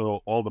 Yeah. And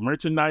so all the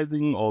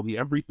merchandising, all the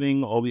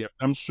everything,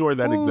 I'm sure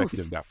that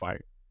executive got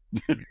fired.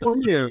 Oh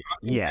yeah,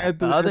 yeah.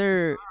 The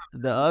other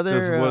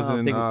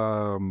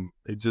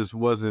it just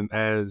wasn't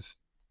as.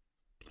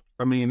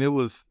 I mean, it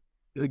was,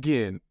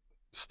 again,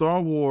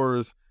 Star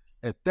Wars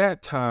at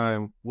that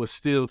time was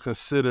still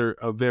considered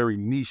a very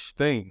niche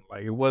thing.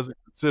 Like, it wasn't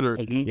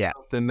considered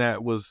something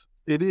that was.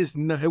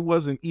 It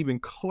wasn't even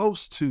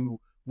close to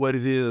what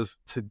it is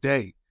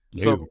today.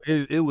 Yeah. So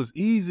it was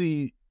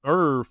easier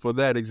for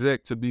that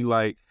exec to be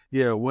like,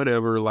 yeah,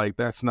 whatever, like,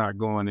 that's not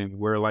going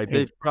anywhere. Like,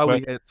 they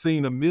probably had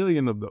seen 1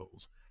 million of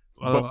those.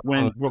 But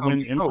when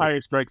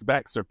Empire Strikes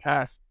Back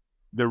surpassed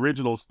the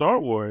original Star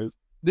Wars,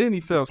 then he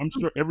felt. I'm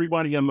sure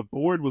everybody on the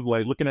board was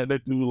like looking at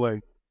that dude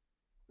like,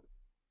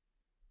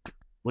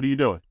 "What are you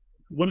doing?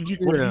 What did you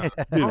do?"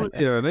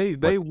 Yeah,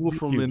 they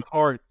Wolfram and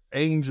Hart,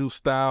 angel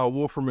style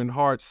Wolfram and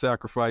Hart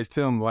sacrificed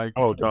him. Like,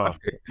 oh, dog,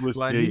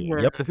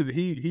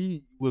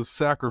 he was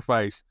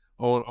sacrificed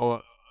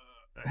on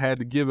had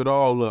to give it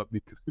all up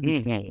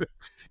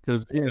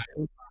because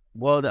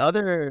well, the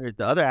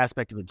other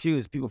aspect of it too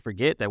is people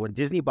forget that when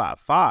Disney bought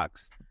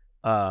Fox,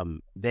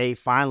 they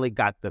finally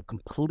got the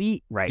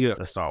complete rights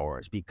of Star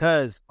Wars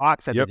because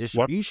Fox had the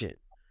distribution.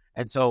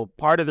 And so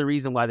part of the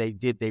reason why they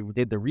did the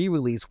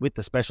re-release with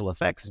the special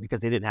effects is because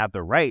they didn't have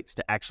the rights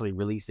to actually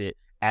release it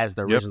as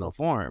the original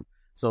form.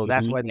 So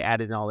that's why they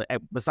added all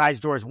that. Besides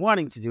George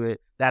wanting to do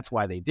it, that's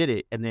why they did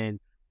it. And then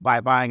by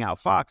buying out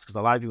Fox, because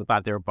a lot of people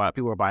thought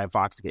people were buying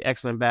Fox to get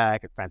X-Men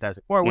back and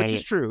Fantastic Four, which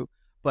is true,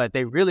 but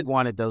they really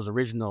wanted those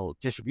original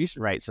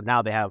distribution rights. So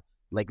now they have,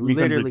 like,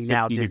 literally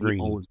now Disney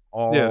owns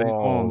all, they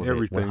own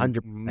everything,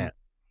 100%,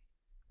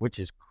 which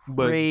is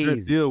crazy. But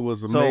that deal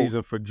was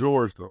amazing for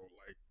George, though.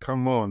 Like,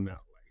 come on now,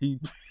 he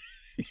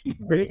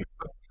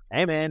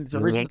Hey man, it's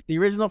the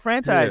original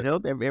franchise. You know,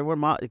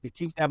 everyone it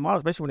keeps that model,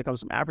 especially when it comes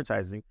to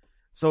advertising.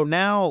 So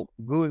now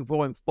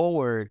going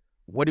forward,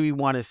 what do we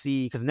want to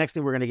see? Because the next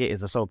thing we're gonna get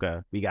is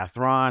Ahsoka. We got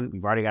Thrawn.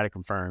 We've already got it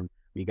confirmed.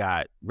 We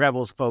got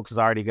Rebels. Folks has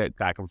already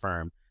got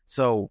confirmed.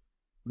 So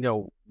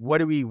what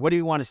do we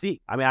want to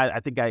see? I mean, I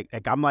think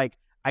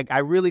I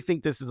really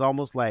think this is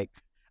almost like,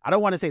 I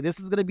don't want to say this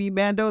is gonna be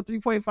Mando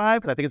 3.5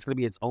 because I think it's gonna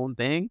be its own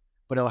thing,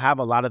 but it'll have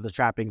a lot of the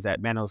trappings that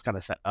Mando's kind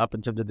of set up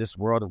in terms of this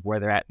world of where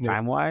they're at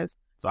time wise.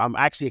 So I'm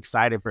actually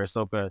excited for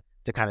Ahsoka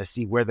to kind of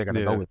see where they're going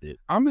to go with it.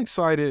 I'm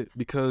excited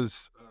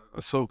because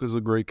Ahsoka's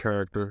a great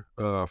character.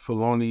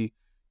 Filoni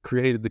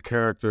created the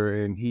character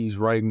and he's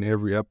writing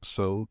every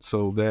episode.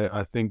 So that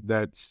I think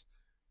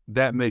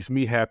that makes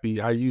me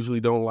happy. I usually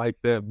don't like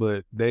that,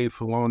 but Dave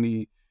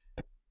Filoni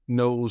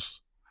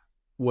knows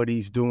what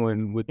he's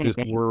doing with this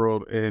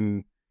world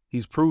and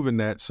he's proven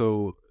that.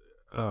 So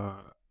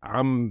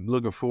I'm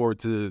looking forward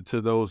to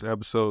those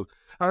episodes.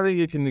 I think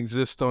it can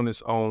exist on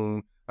its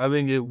own. I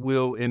think it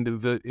will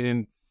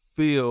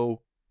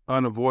feel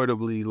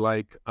unavoidably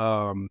like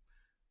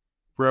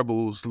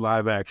Rebels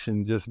live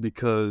action just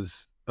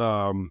because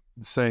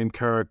same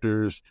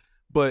characters,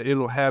 but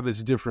it'll have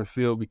its different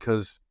feel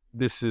because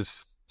this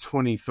is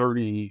 20,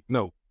 30,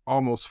 no,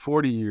 almost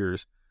 40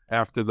 years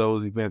after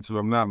those events, if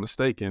I'm not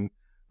mistaken,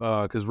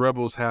 because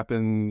Rebels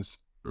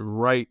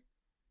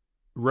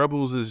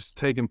is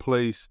taking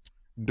place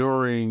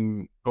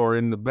during or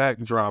in the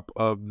backdrop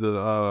of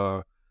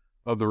the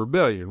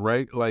rebellion,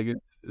 right? Like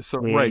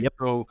right. Yep.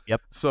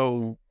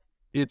 So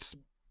it's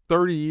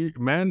 30 years.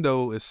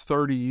 Mando is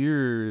 30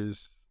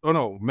 years. Oh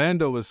no,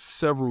 Mando is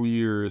several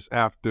years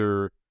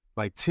after,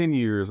 like 10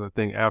 years, I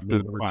think, after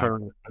the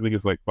return. I think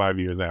it's like 5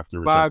 years after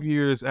Return. 5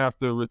 years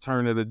after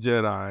Return of the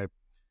Jedi.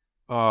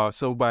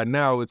 So by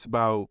now it's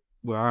about,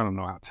 well, I don't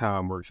know how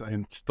time works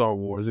in Star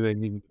Wars. It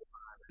ain't even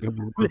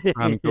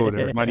trying to go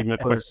there. Not even a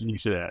question you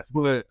should ask.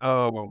 But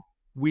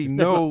we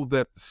know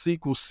that the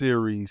sequel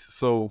series,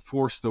 so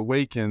Force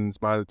Awakens,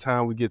 by the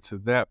time we get to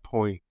that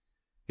point,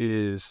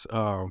 is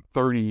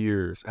 30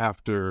 years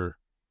after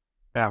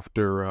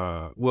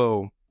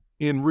well,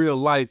 in real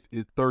life,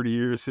 30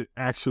 years it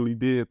actually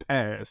did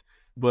pass.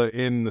 But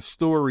in the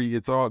story,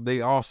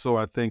 they also,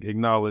 I think,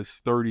 acknowledge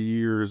 30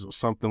 years or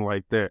something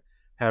like that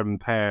having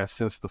passed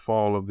since the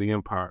fall of the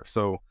Empire.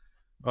 So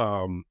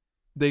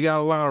they got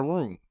a lot of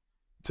room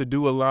to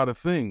do a lot of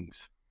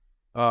things.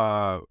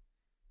 What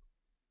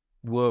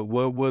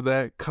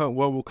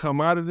will come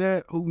out of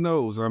that? Who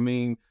knows? I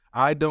mean,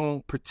 I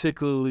don't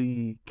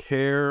particularly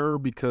care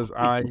because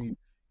I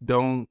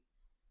don't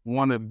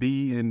want to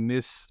be in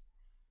this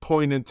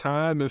point in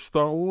time in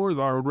Star Wars.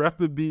 I would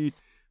rather be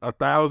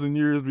 1,000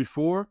 years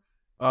before.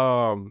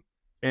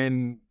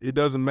 And it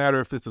doesn't matter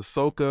if it's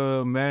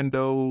Ahsoka,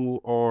 Mando,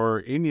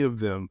 or any of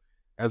them.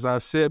 As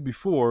I've said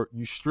before,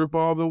 you strip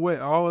all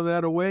of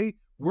that away.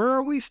 Where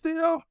are we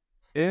still?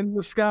 In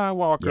the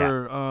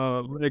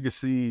Skywalker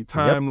legacy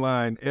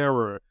timeline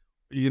era,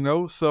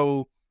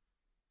 so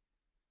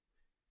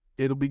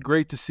it'll be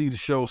great to see the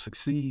show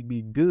succeed,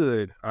 be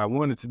good. I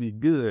want it to be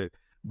good,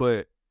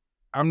 but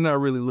I'm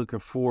not really looking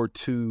forward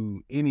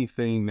to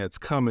anything that's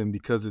coming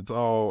because it's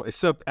all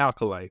except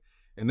Acolyte.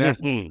 And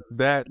that's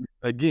that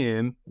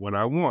again, what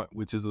I want,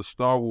 which is a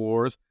Star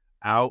Wars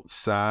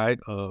outside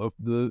of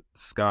the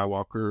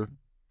Skywalker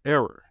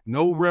era.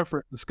 No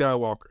reference to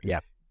Skywalker.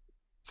 Yeah.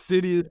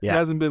 Sidious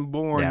hasn't been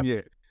born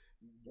yet.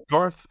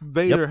 Darth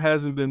Vader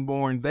hasn't been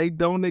born. They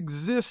don't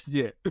exist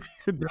yet.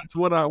 That's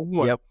what I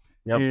want. Yep.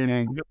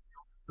 And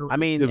I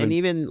mean, and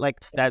even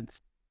like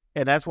that's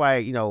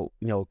why,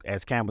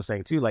 as Cam was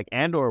saying too, like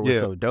Andor was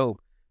so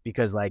dope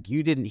because like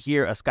you didn't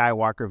hear a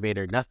Skywalker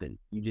Vader nothing.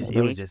 You just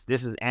it was just,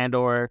 this is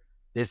Andor.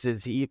 This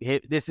is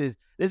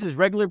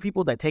regular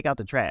people that take out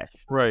the trash.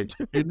 Right.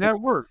 And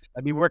that worked.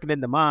 I mean, working in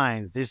the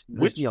mines, just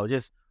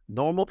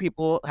normal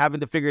people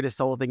having to figure this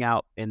whole thing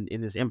out in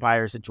this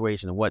Empire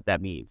situation and what that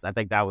means. I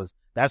think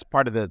that's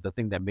part of the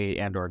thing that made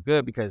Andor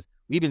good because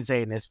we've been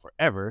saying this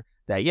forever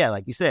that,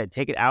 like you said,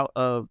 take it out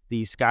of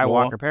the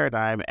Skywalker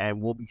paradigm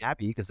and we'll be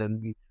happy because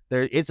then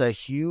it's a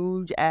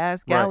huge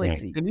ass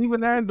galaxy. Right. And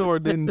even Andor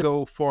didn't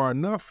go far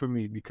enough for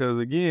me because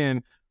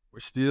again, we're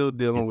still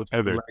dealing with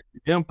the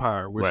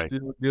Empire. We're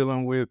still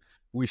dealing with,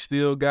 we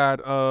still got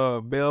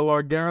Bail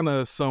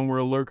Organa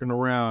somewhere lurking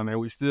around, and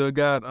we still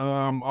got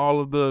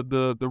all of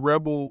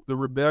the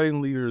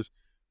rebellion leaders,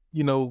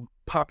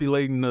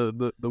 populating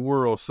the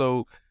world.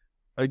 So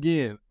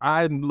again,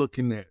 I'm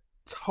looking at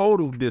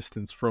total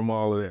distance from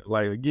all of that.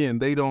 Like again,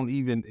 they don't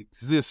even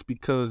exist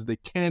because they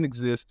can't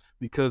exist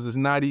because it's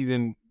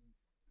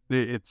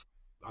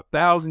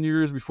 1,000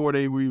 years before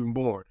they were even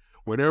born.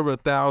 Whatever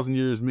 1,000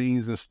 years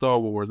means in Star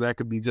Wars, that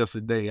could be just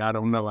a day. I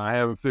don't know. I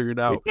haven't figured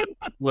out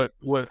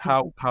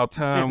how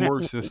time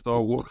works in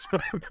Star Wars. I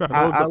don't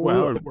know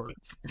how it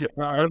works.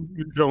 I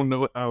don't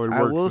know how it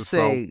works. I will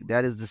say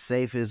that is the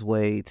safest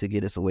way to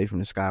get us away from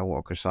the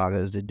Skywalker saga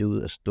is to do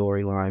a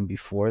storyline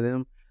before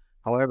them.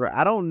 However,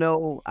 I don't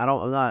know.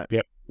 I'm not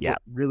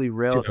really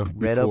read up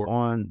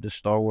on the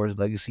Star Wars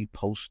legacy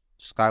post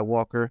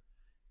Skywalker,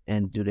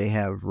 and do they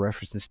have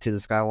references to the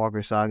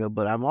Skywalker saga?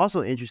 But I'm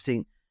also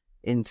interested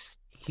in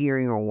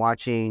hearing or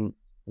watching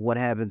what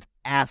happens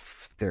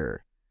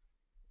after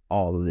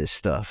all of this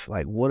stuff.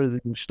 Like, what are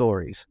the new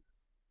stories?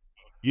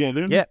 Yeah,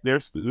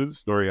 there's a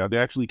story. They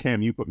actually,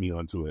 Cam, you put me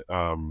onto it.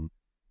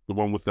 The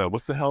one with the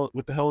what the hell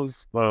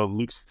is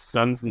Luke's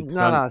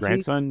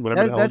grandson,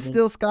 whatever the hell. That's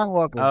still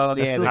Skywalker. Oh,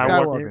 that's yeah, still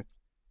Skywalker.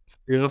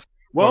 Skywalker.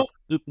 Well,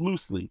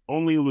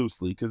 only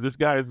loosely, because this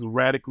guy is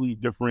radically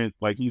different.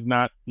 Like he's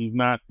not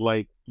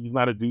a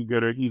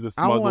do-gooder. He's a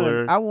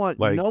smuggler. I want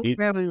like, no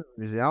family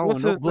members. I don't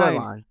want no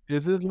bloodline. Name?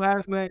 Is his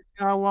last name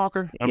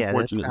Skywalker?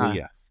 Unfortunately,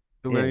 yes.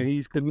 Yeah.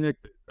 He's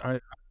connected. I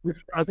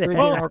think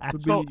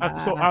so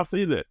I'll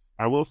say this.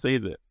 I will say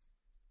this.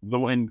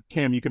 And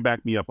Cam, you can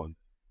back me up on this.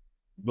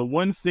 The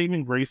one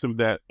saving grace of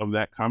that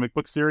comic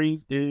book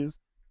series is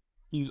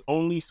he's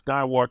only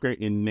Skywalker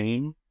in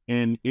name,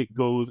 and it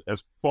goes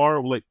as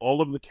far, like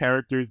all of the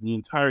characters, the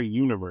entire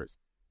universe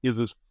is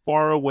as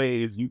far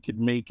away as you could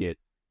make it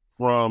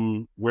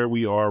from where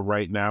we are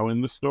right now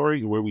in the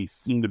story, where we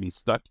seem to be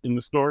stuck in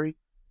the story.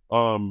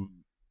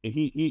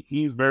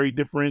 He's very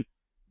different.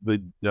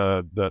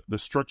 The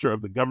structure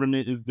of the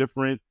government is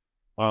different.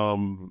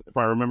 If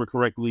I remember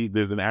correctly,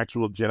 there's an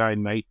actual Jedi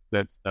Knight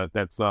that's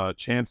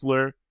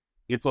Chancellor.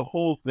 It's a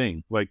whole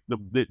thing. Like the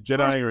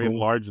Jedi are in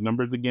large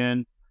numbers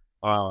again.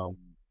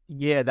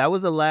 Yeah, that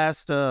was the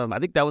last. I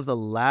think that was the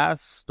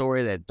last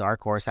story that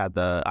Dark Horse had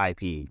the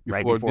IP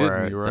right before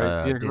Disney,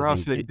 right?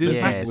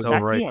 Disney. So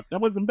right, that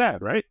wasn't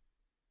bad, right?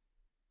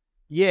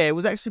 Yeah, it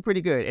was actually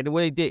pretty good. And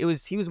what he did,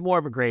 he was more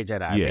of a gray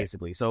Jedi,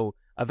 basically. So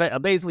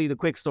basically, the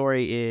quick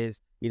story is,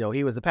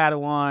 he was a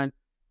Padawan,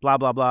 blah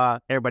blah blah.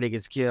 Everybody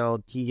gets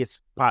killed. He gets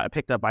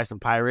picked up by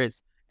some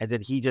pirates, and then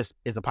he just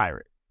is a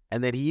pirate.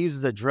 And then he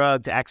uses a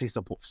drug to actually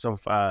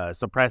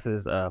suppress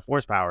his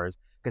force powers,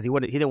 because he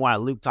didn't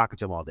want Luke talking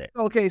to him all day.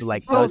 Okay, so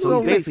he's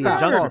basically a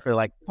jungle for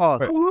like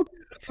pause.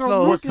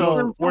 So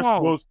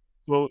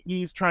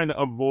he's trying to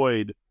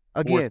avoid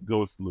Force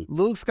Ghost Luke.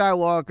 Luke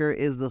Skywalker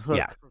is the hook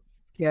for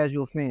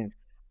casual fans,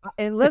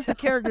 unless the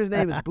character's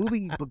name is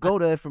Booby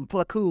Pagoda from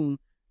Platoon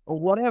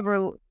or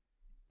whatever.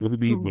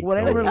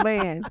 Whatever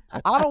land.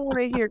 I don't want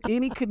to hear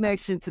any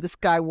connection to the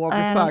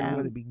Skywalker saga,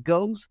 whether it be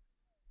Ghost.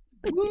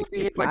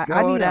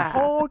 I need a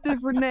whole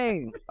different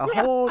name. A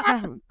whole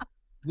different.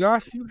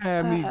 Josh, you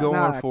had me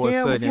going for a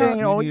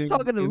second. He's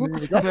talking to Luke.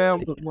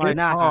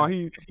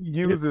 He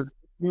uses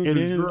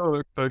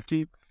drugs to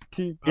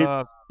keep.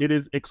 It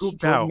is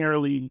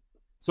extraordinarily.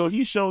 So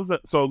he shows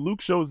up. So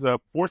Luke shows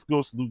up. Force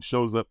Ghost Luke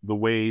shows up the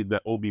way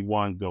that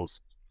Obi-Wan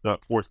Force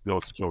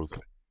Ghost shows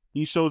up.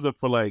 He shows up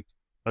for like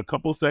a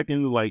couple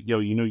seconds, like, yo,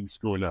 you're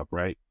screwing up,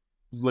 right?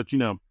 Just let you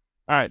know. All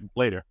right,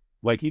 later.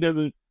 Like, he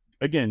doesn't.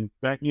 Again,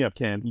 back me up,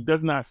 Cam. He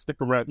does not stick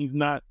around. He's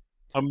not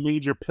a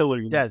major pillar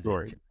in the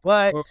story.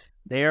 But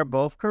they are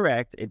both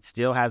correct. It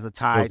still has a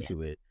tie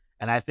to it.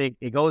 And I think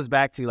it goes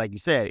back to, like you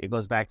said, it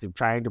goes back to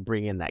trying to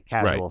bring in that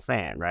casual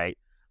fan, right?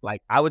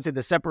 Like, I would say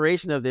the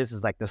separation of this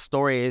is like the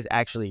story is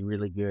actually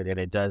really good, and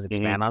it does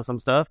expand on some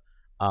stuff.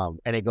 And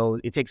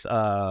it takes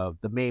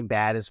the main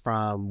bad is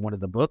from one of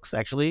the books,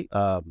 actually.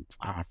 I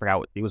forgot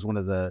what it was. One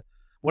of the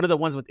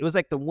ones with, it was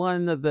like the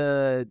one of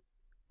the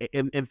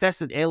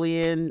infested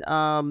alien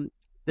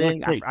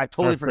thing. I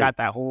totally forgot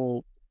that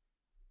whole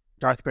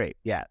Darth Great.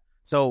 Yeah.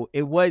 So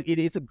it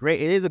is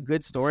a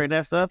good story and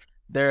that stuff.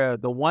 The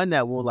one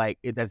that will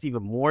that's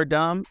even more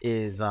dumb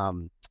is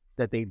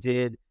that they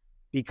did,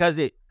 because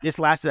this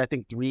lasted, I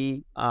think,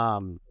 three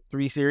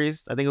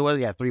series. I think it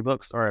was 3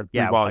 books, or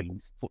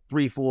volumes.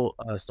 3 full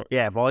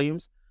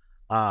volumes,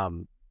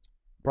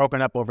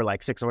 broken up over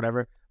like 6 or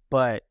whatever.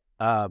 But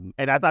and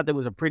I thought that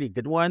was a pretty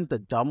good one. The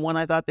dumb one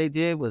I thought they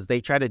did was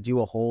they tried to do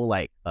a whole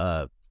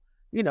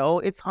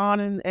it's Han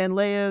and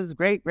Leia's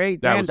great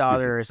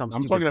granddaughter or something.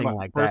 I'm talking about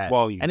like first that.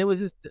 volume, and it was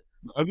just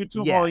I'll get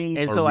 2 volumes.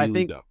 And so really I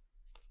think, dumb.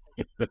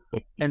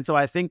 And so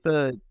I think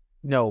the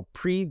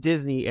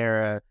pre-Disney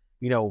era,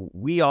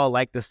 we all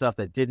like the stuff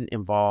that didn't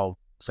involve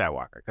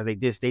Skywalker, because they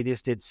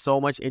just did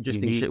so much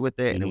interesting shit with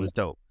it, and it was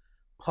dope.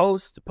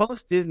 Post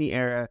Disney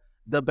era,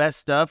 the best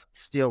stuff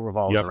still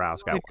revolves around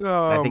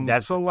Skywalker. I think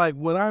that's so. Like,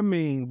 what I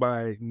mean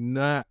by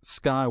not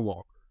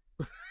Skywalker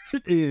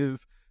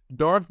is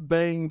Darth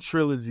Bane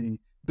trilogy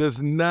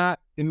does not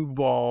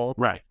involve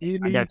any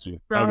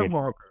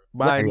Skywalker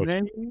by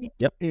name,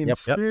 in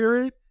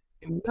spirit,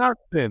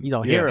 nothing. You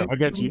don't hear him. I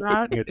get you.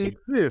 Not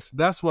exist.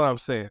 That's what I'm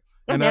saying.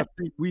 And I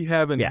think we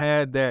haven't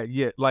had that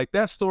yet. Like,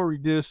 that story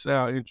did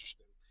sound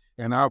interesting,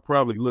 and I'll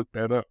probably look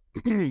that up.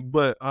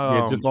 But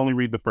just only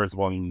read the first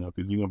volume, though,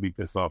 because you're gonna be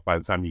pissed off by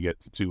the time you get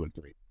to 2 and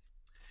 3.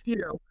 Yeah,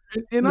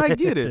 and I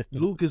get it.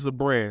 Luke is a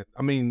brand.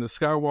 I mean, the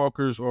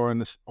Skywalkers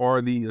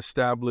are the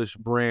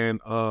established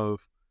brand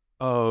of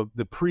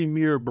the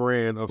premier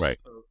brand of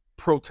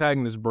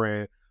protagonist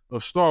brand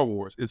of Star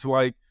Wars. It's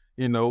like,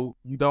 you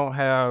don't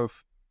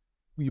have.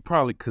 You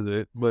probably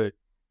could, but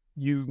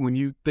when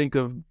you think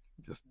of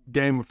just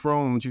Game of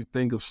Thrones, you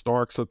think of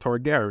Starks or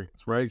Targaryens,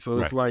 right? So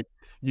it's like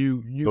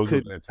you Those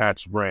could are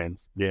attached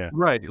brands,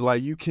 right.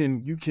 Like you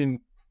can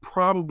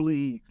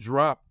probably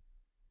drop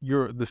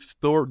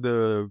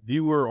the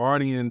viewer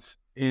audience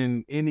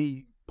in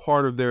any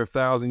part of their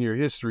 1,000-year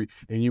history,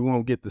 and you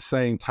won't get the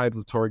same type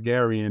of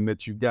Targaryen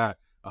that you got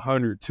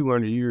 100,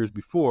 200 years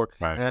before.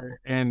 Right.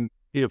 And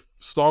if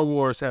Star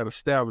Wars had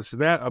established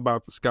that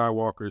about the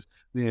Skywalkers,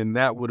 then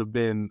that would have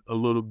been a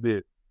little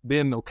bit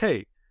been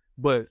okay.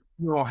 But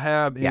you don't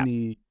have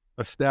any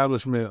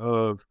establishment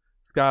of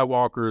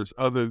Skywalkers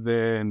other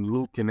than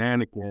Luke and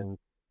Anakin,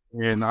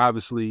 and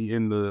obviously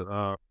in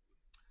the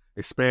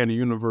expanded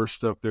universe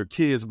stuff, they're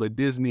kids, but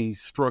Disney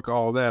struck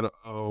all that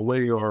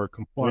away or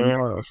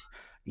compliant.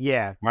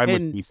 Yeah,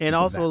 Mine must be and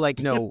also that. like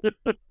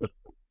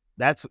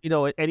that's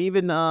and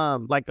even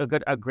like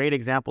a great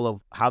example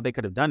of how they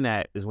could have done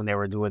that is when they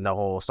were doing the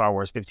whole Star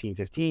Wars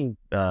 1515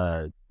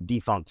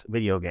 defunct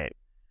video game,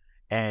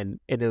 and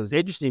it was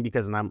interesting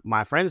because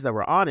my friends that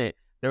were on it,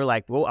 they were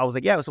like, well, I was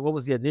like, yeah, so what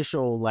was the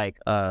initial like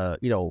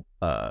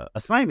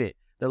assignment?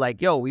 They're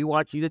like, yo, we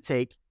want you to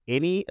take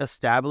any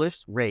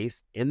established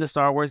race in the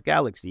Star Wars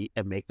galaxy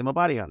and make them a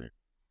bounty hunter.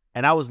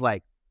 And I was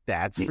like,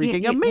 that's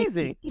freaking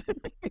amazing.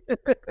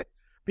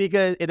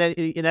 Because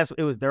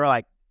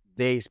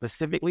they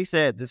specifically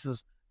said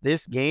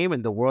this game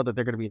and the world that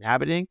they're going to be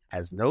inhabiting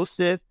has no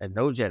Sith and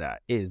no Jedi.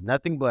 It is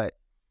nothing but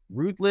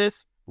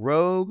ruthless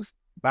rogues,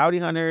 bounty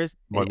hunters,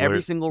 in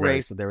every single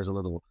race. So there was there's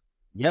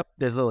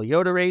a little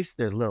Yoda race,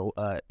 there's a little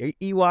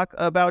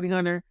Ewok bounty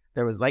hunter.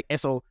 There was like, and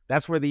so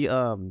that's where I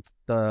don't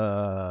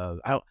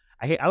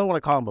want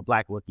to call him a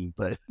Black Wookiee,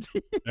 but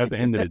at the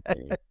end of the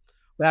day,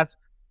 but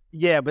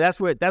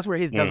that's where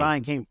his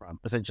design came from,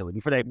 essentially,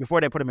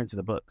 before they put him into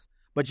the books.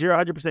 But you're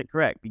 100%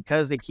 correct,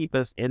 because they keep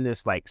us in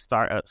this like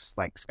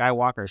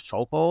Skywalker's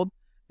chokehold.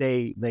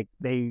 It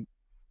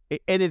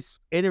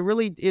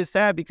really is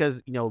sad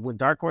because when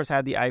Dark Horse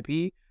had the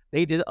IP,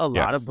 they did a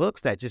lot of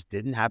books that just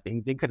didn't have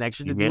anything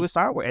connection to do with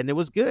Star Wars, and it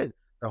was good.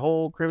 The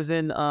whole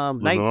Crimson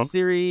Knights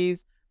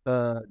series,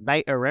 the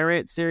Knight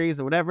Errant series,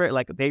 or whatever,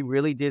 like they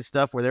really did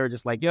stuff where they were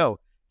just like,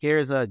 yo,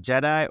 here's a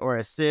Jedi or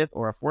a Sith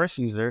or a Force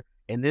user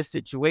in this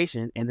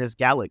situation in this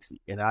galaxy,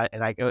 and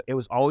it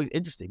was always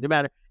interesting, no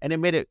matter, and it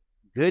made it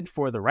good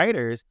for the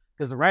writers,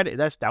 because the writer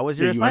that was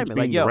your assignment,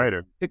 like, yo,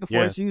 pick a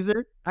Force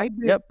user.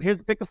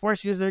 Pick a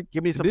Force user,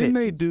 give me some Didn't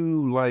pitches. they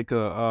do like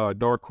a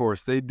Dark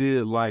Horse? They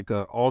did like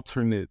a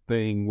alternate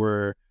thing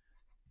where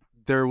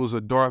there was a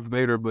Darth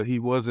Vader, but he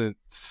wasn't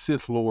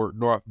Sith Lord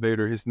Darth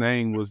Vader. His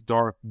name was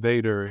Darth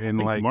Vader, and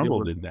like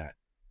Marvel did that.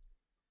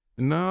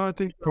 No, I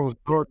think it was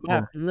Dark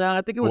Horse. No,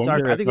 I think it was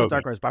Dark. I think it was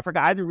Dark Horse, but I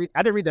forgot. I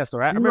didn't read that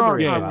story. I remember.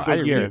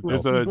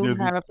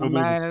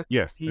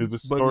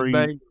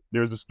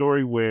 There's a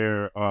story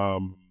where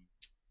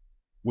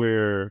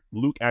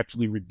Luke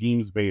actually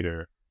redeems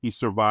Vader.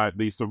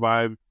 They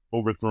survive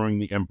overthrowing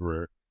the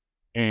Emperor,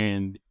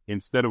 and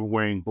instead of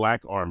wearing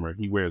black armor,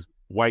 he wears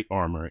white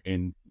armor,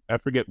 and I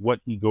forget what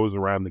he goes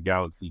around the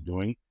galaxy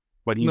doing,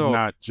 but he's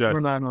not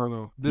just.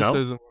 No. This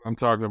isn't what I'm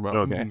talking about.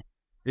 Okay.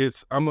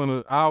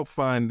 I'll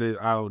find it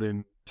out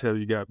and tell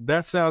you guys.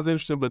 That sounds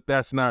interesting, but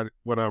that's not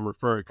what I'm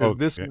referring, because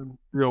this one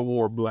real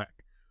wore black.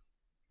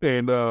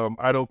 And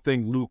I don't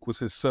think Luke was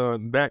his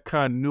son. That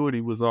continuity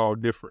was all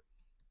different.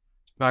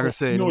 Like I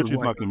said, you know what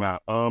you're talking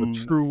about. A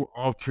true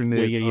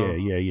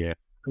alternate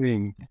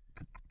thing.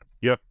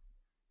 Yep.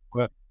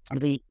 But I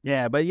think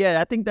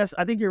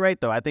you're right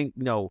though. I think,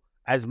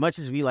 as much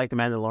as we like the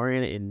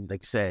Mandalorian and,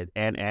 like you said,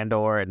 and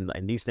Andor and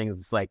these things,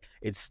 it's like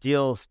it's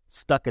still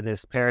stuck in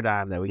this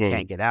paradigm that we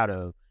can't get out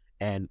of.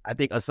 And I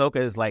think Ahsoka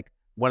is like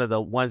one of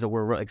the ones that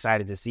we're real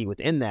excited to see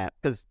within that,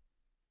 because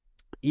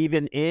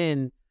even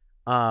in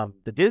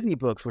the Disney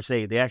books, which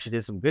they actually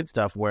did some good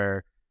stuff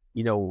where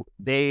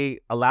they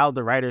allowed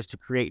the writers to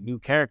create new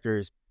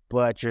characters,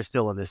 but you're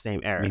still in the same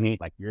era.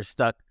 Like you're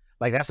stuck.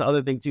 Like that's the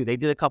other thing too. They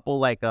did a couple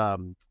like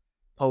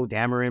Poe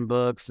Dameron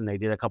books, and they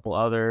did a couple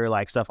other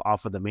like stuff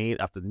off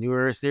the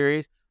newer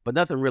series, but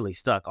nothing really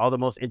stuck. All the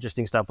most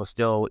interesting stuff was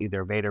still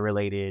either Vader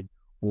related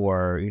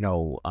or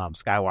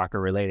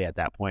Skywalker related at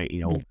that point.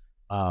 And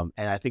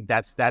I think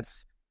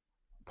that's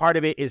part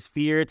of it is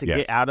fear to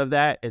get out of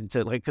that, and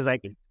to like because I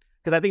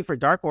think for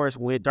Dark Horse,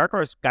 when Dark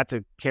Horse got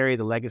to carry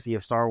the legacy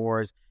of Star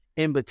Wars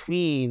in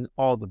between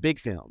all the big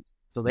films,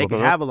 so they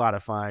could have a lot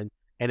of fun,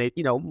 and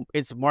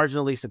it's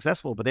marginally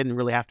successful, but they didn't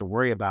really have to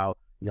worry about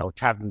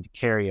having to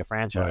carry a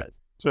franchise.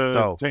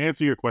 Right. To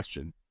answer your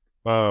question,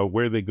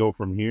 where they go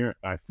from here,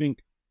 I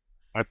think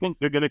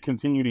they're going to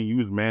continue to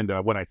use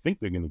Mando. What I think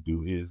they're going to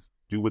do is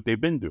do what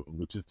they've been doing,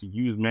 which is to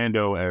use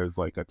Mando as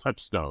like a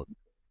touchstone,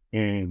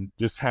 and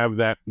just have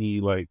that be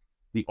like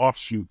the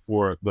offshoot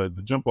for the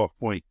jump off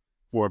point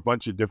for a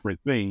bunch of different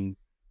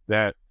things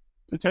that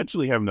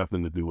potentially have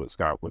nothing to do with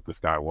the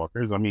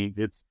Skywalkers. I mean,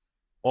 it's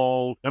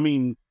all. I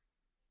mean,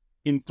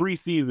 in 3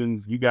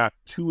 seasons, you got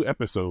 2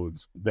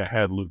 episodes that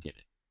had Luke in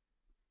it.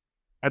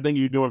 I think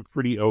you're doing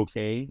pretty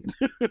okay.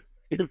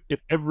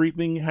 if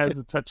everything has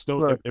a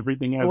touchstone, if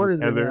everything has a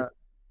tether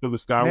to the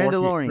Skywalker.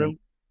 Mandalorian.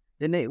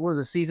 Didn't they? What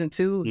was it, season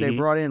 2? They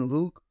brought in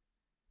Luke.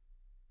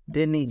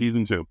 Didn't he?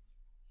 Season 2.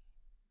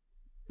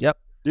 Yep.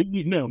 Didn't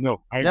need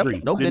no. I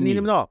agree. Nope. Didn't need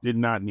him at all. Did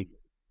not need it.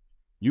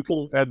 You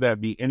could have had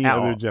that be any At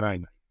other all. Jedi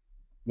Knight.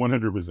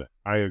 100%.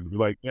 I agree.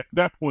 Like at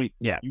that point,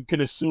 Yeah. you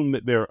can assume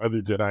that there are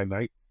other Jedi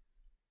Knights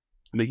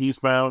that he's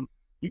found.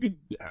 You could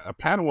a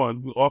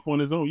Padawan off on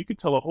his own. You could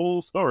tell a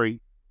whole story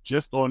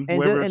just on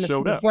And whoever and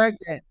showed the up.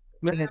 fact that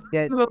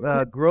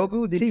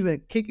Grogu didn't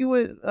even kick you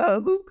with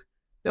Luke.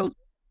 That was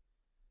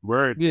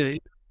Word. Yeah,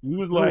 He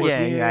was like, Yeah,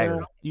 yeah,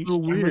 exactly. you, So I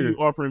know you weird.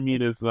 offering me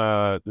this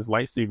this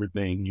lightsaber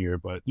thing here,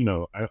 but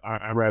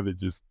I'd rather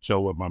just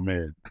show up my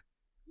man.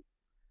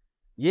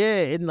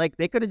 Yeah, and like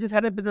they could have just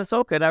had it been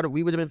Ahsoka,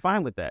 we would have been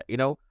fine with that.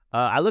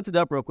 I looked it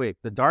up real quick.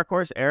 The Dark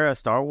Horse era of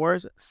Star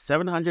Wars,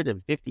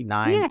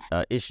 759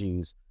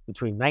 issues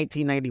between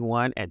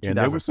 1991 and And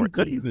there were some 2014.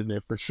 goodies in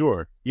there for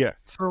sure.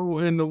 Yes. So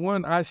in the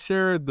one I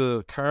shared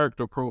the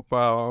character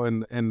profile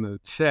in the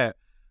chat,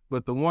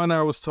 but the one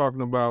I was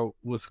talking about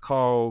was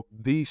called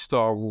The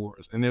Star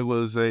Wars, and it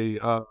was a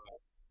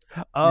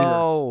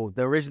Oh,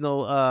 the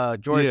original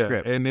George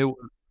script. and it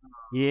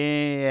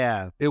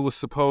was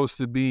supposed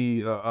to be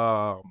it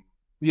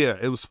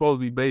was supposed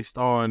to be based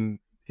on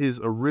his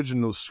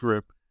original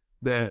script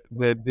that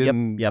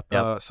didn't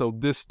Yep. So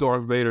this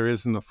Darth Vader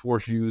isn't a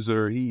Force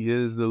user. He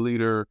is the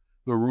leader,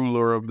 the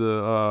ruler of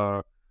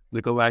the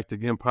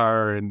Galactic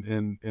Empire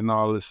and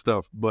all this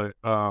stuff. But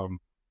I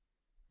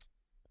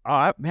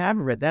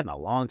haven't read that in a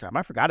long time.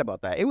 I forgot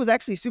about that. It was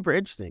actually super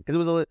interesting because it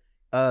was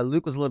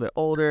Luke was a little bit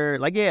older.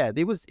 Like, yeah,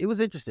 it was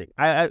interesting.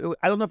 I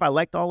don't know if I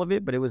liked all of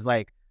it, but it was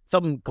like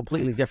something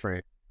completely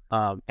different.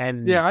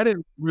 And yeah, I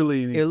didn't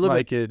really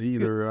like it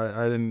either.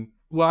 I didn't.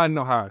 Well, I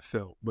know how I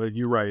felt, but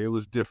you're right. It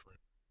was different.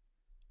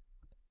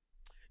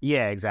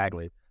 Yeah,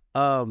 exactly.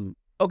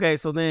 Okay,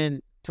 so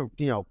then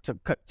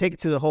take it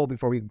to the whole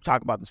before we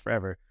talk about this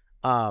forever.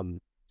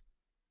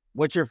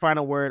 What's your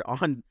final word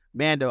on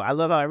Mando? I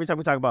love how every time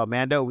we talk about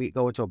Mando, we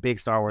go into a big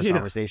Star Wars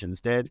conversation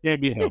instead.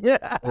 Can't be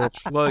helped.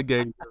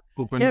 Floodgate.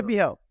 Can't be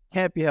helped.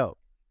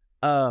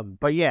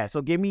 But yeah,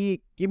 so give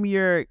me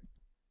your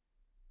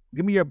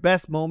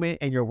best moment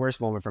and your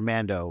worst moment for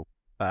Mando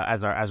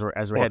as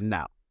we're heading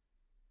out.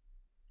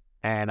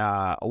 And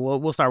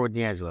we'll start with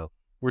D'Angelo.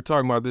 We're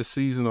talking about this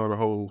season or the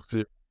whole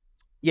series?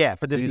 Yeah,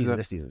 for this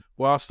season.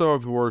 Well, I'll start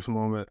with the worst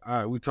moment.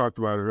 We talked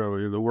about it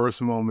earlier. The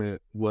worst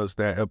moment was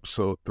that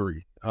episode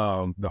 3,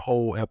 the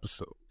whole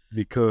episode,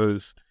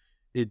 because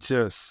it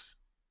just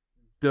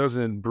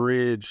doesn't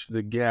bridge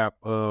the gap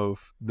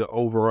of the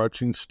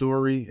overarching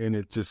story, and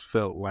it just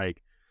felt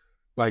like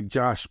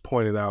Josh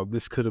pointed out,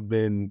 this could have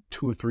been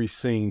 2 or 3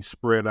 scenes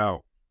spread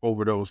out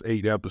over those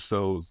 8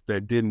 episodes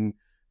that didn't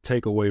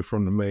take away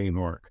from the main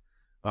arc.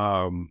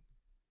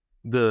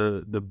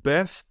 The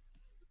best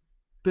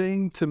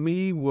thing to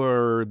me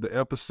were the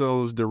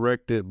episodes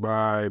directed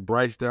by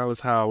Bryce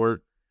Dallas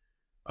Howard,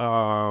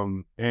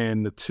 and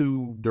the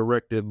 2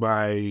 directed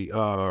by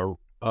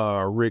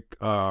Rick.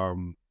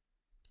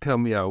 Help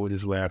me out with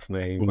his last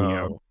name.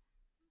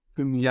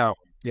 Fumiyawa.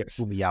 Yes,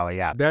 Fumiyawa.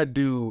 Yeah, that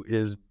dude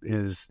is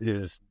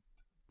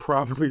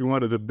probably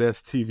one of the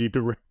best TV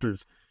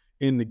directors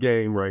in the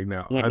game right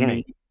now. I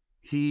mean,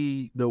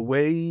 the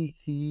way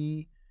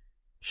he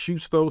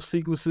shoots those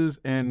sequences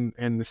and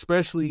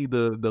especially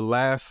the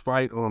last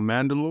fight on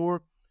Mandalore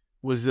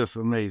was just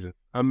amazing.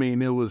 I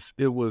mean,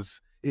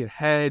 it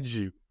had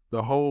you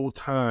the whole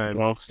time.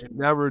 It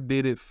never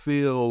did it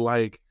feel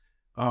like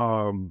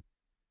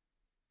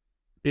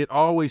it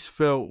always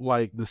felt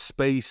like the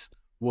space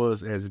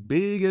was as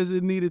big as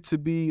it needed to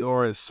be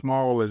or as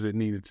small as it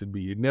needed to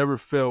be. It never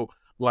felt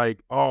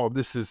like, oh,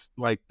 this is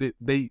like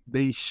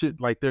they should,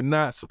 like they're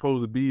not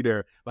supposed to be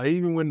there. Like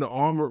even when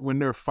when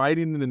they're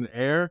fighting in the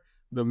air,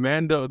 the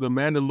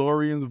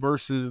Mandalorians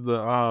versus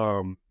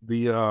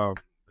the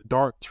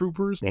Dark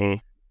Troopers.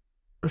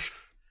 Mm-hmm.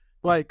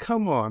 Like,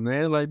 come on,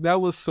 man. Like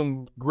that was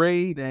some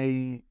grade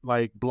A,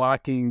 like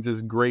blocking,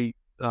 just great.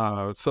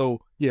 So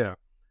yeah.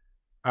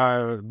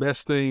 The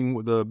best thing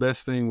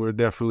were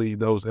definitely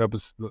those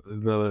episodes,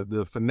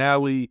 the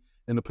finale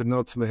and the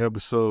penultimate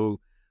episode,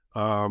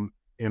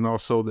 and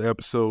also the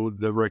episode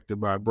directed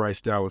by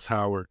Bryce Dallas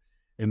Howard.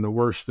 And the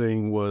worst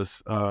thing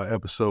was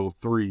episode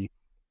 3,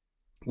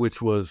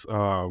 which was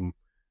trying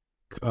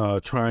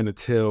to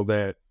tell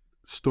that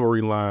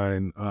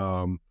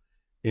storyline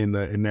in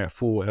that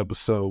full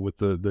episode with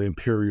the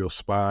Imperial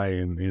spy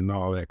and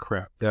all that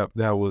crap. That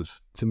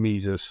was, to me,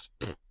 just.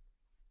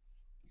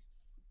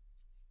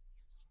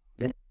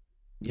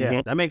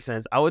 Yeah, that makes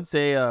sense. I would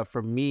say for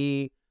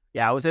me,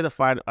 I would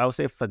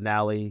say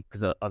finale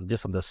because of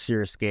just on the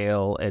sheer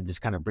scale and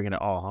just kind of bringing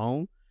it all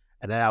home.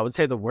 And then I would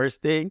say the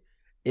worst thing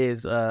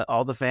is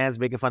all the fans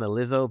making fun of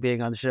Lizzo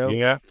being on the show.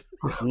 Yeah.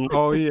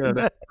 Oh yeah,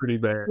 that's pretty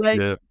bad. Like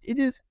yeah. It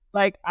just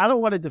like I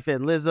don't want to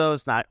defend Lizzo.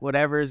 It's not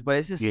whatever's, but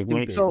it's just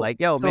stupid. So, like,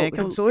 yo,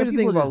 man. So here's the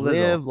thing about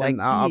Lizzo. Like,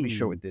 I'll be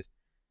short with this.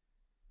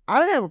 I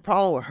didn't have a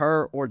problem with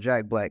her or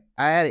Jack Black.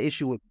 I had an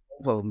issue with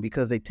both of them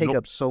because they take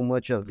up so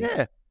much of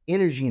the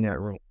energy in that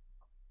room.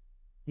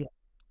 Yeah.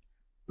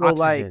 So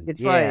Oxygen.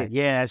 It's like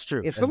that's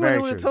true. If somebody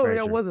would have told me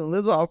that wasn't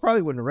Lizzo, I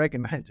probably wouldn't have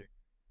recognized her.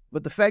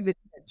 But the fact that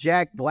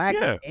Jack Black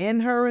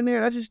and her in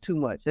there, that's just too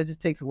much. That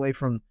just takes away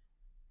from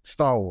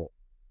Star Wars.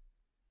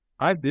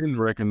 I didn't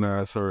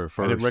recognize her at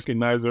I didn't first.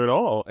 recognize her at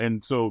all,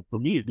 and so for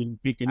me, it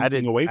didn't take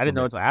anything away from I didn't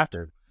know it. until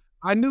after.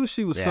 I knew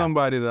she was Yeah.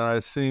 somebody that I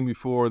had seen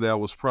before. That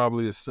was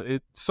probably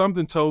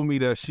something told me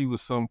that she was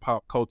some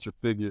pop culture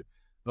figure,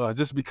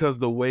 just because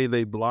the way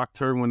they blocked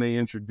her when they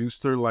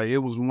introduced her, like it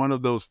was one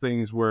of those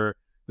things where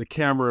the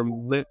camera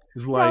lit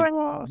is like,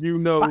 you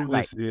know,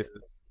 Spotlight. this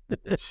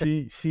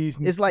is she's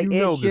It's like you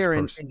Ed know this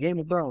Sheeran person. in Game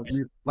of Thrones.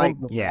 You Like,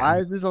 know Yeah. why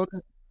is this on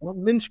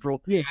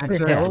minstrel? Yeah, Hold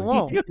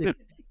exactly. on.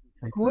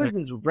 Who is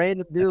this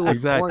random dude with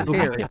Exactly.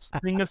 blonde hair?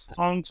 Sing a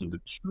song to the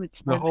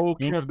church. The whole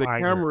the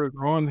camera is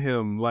on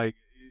him, like,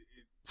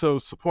 so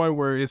it's the point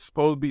where it's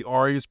supposed to be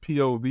Arya's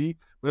POV,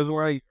 but it's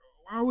like,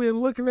 why are we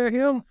looking at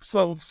him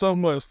so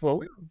much for?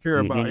 We don't care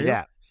about him.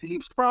 Yeah.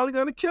 She's probably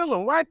gonna kill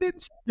him. Why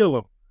didn't she kill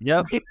him?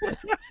 Yep.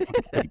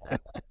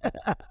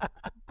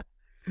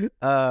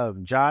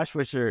 Josh,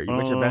 what's your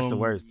best and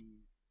worst?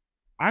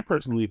 I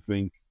personally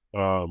think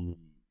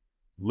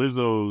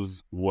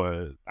Lizzo's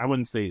was, I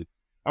would say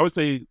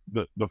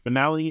the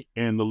finale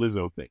and the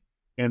Lizzo thing.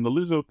 And the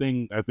Lizzo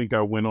thing, I think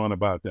I went on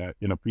about that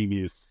in a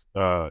previous,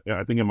 I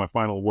think in my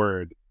final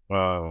word,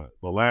 the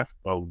last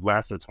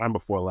or time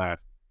before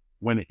last,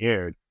 when it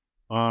aired.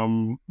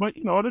 But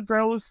the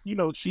girl is,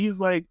 she's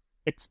like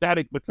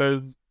ecstatic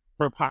because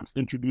her pops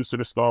introduced her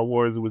to Star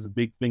Wars. It was a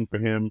big thing for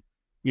him,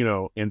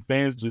 and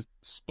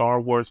Star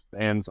Wars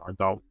fans are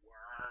the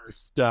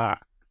worst.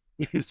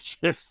 It's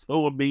just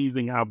so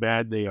amazing how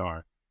bad they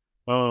are.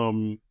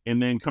 And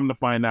then come to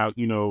find out,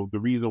 the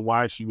reason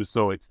why she was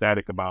so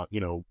ecstatic about,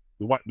 the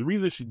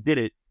reason she did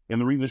it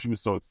and the reason she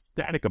was so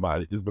ecstatic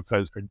about it is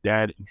because her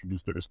dad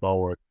introduced her to Star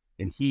Wars,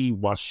 and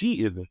while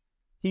she isn't,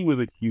 he was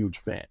a huge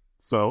fan.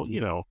 So,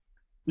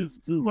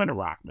 just let it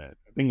rock, man.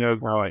 I think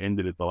that's how I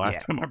ended it the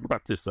last time I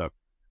brought this up.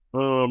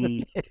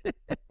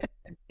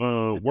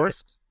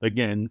 Worst,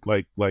 again,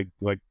 like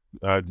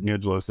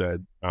D'Angelo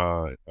said,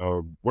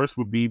 worst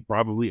would be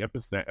probably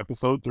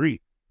episode 3.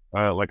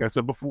 Like I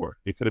said before,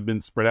 it could have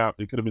been spread out.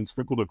 It could have been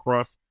sprinkled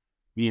across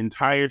the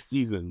entire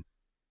season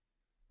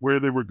where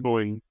they were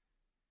going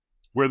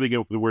with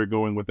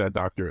that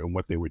doctor and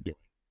what they were doing.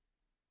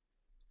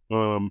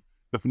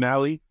 The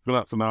finale,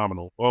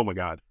 phenomenal. Oh my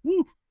God.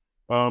 Woo.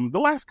 The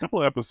last couple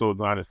of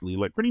episodes, honestly,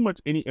 like pretty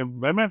much as a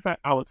matter of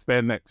fact, I'll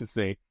expand that to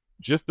say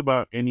just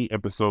about any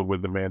episode where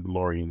the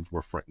Mandalorians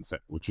were front and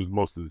center, which was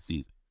most of the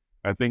season.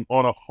 I think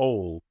on a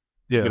whole,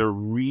 they did a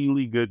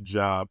really good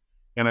job.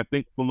 And I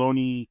think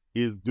Filoni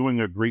is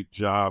doing a great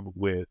job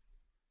with,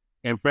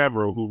 and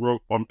Favreau, who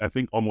wrote, I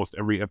think, almost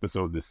every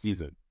episode this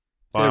season.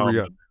 Every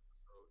other.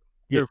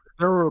 Yeah.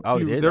 There were wow.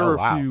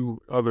 a few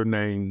other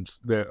names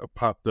that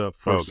popped up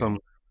for some.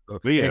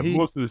 But yeah,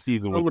 most of the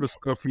season. Some of the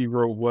stuff he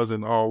wrote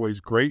wasn't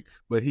always great,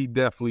 but he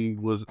definitely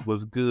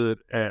was good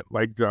at,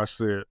 like Josh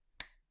said,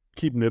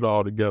 keeping it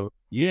all together.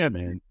 Yeah,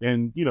 man.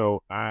 And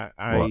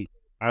I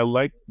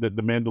like that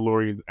the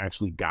Mandalorians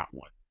actually got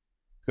one,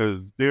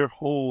 because their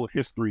whole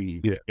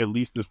history, at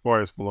least as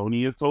far as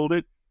Filoni has told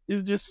it,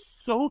 is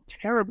just so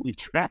terribly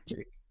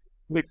tragic.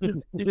 Like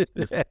it's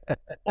just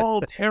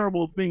all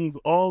terrible things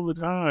all the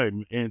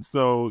time. And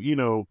so,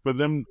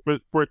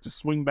 for it to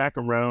swing back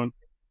around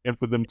and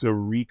for them to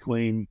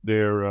reclaim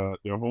their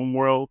home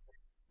world,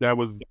 that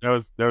was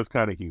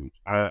kind of huge.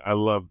 I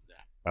love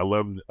that. I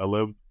love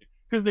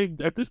because they,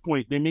 at this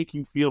point, they make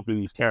you feel for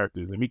these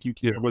characters. They make you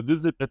care. But this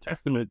is a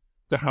testament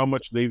to how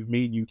much they've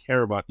made you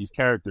care about these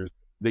characters,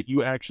 that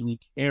you actually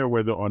care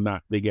whether or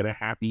not they get a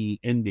happy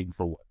ending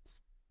for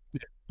once.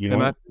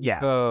 And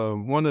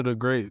one of the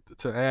great,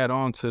 to add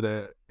on to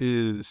that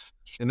is,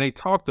 and they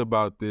talked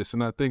about this,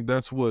 and I think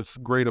that's what's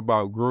great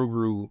about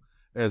Grogu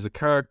as a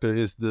character,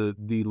 is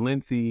the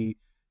lengthy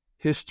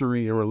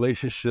history and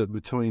relationship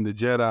between the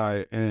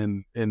Jedi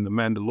and the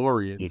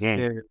Mandalorians.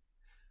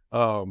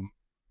 And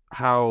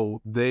how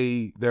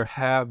there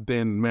have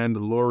been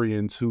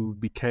Mandalorians who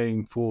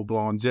became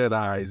full-blown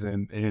Jedis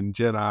and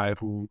Jedi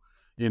who,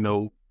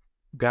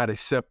 got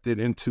accepted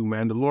into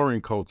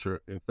Mandalorian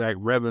culture. In fact,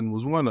 Revan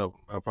was one of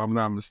them, if I'm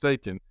not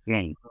mistaken.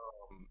 In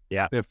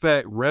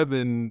fact,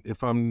 Revan,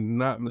 if I'm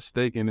not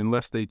mistaken,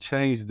 unless they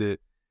changed it,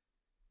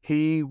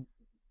 he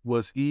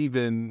was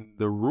even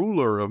the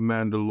ruler of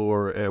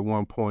Mandalore at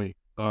one point.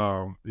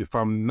 If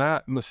I'm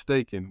not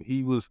mistaken,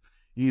 he was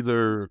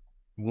either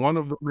one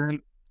of the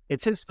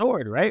It's his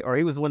sword, right? Or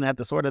he was the one that had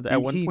the sword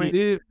at one point?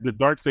 The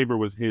Darksaber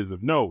was his.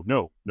 No. He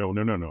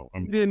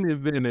didn't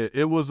invent it.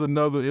 It was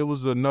another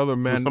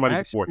man. Somebody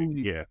before him.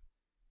 Yeah.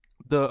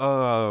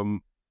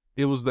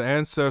 It was the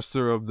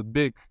ancestor of the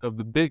big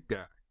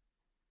guy.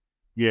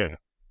 Yeah.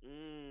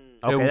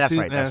 Okay, it was that's his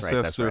right.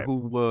 ancestor who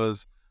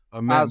was both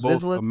a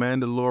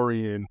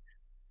Mandalorian.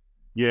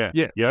 Yeah.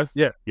 Yeah. Yes.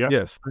 Yeah. Yeah.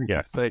 Yes.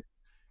 Yes. Like,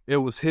 it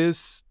was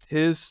his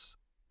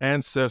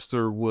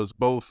ancestor was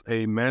both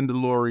a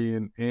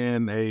Mandalorian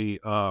and a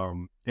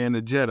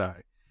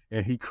Jedi,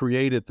 and he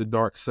created the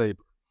Darksaber.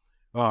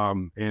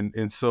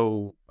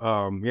 So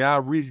I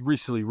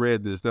recently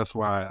read this. That's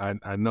why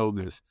I know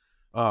this.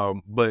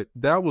 But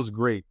that was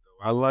great.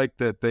 I like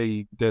that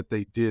they did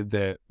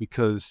that,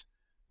 because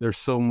there's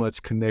so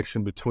much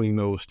connection between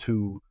those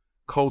two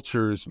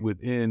cultures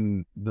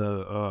within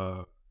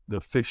the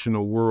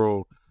fictional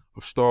world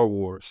of Star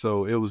Wars.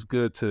 So it was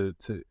good to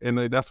and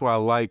that's why I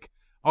like.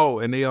 Oh,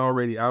 and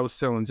I was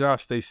telling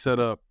Josh, they set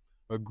up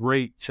a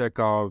great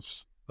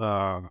Chekhov's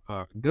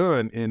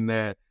gun in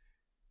that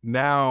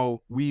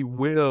now we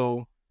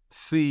will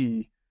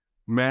see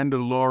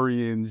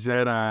Mandalorian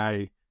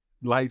Jedi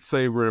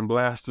lightsaber and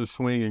blaster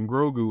swing and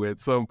Grogu at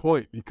some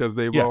point because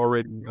they've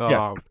already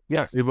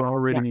they've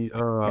already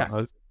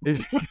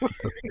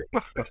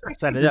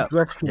set it up.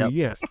 Yep.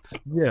 Yes.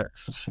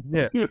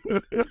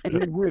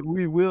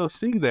 we will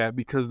see that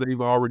because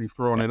they've already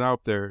thrown it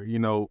out there, you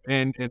know,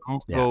 and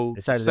also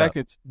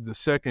the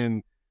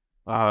second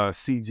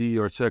CG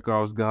or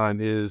Chekhov's gun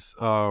is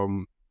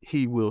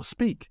he will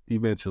speak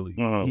eventually.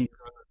 He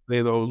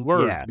say those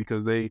words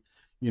because they,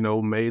 you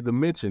know, made the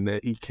mention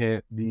that he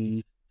can't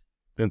be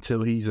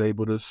until he's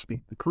able to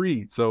speak the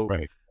creed. So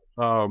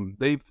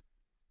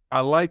I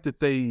like that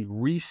they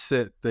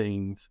reset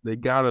things. They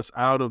got us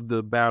out of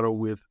the battle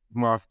with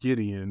Moff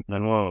Gideon,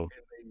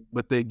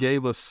 but they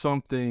gave us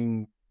a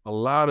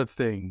lot of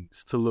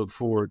things to look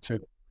forward to.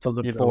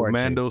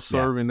 Mando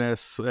serving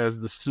as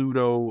the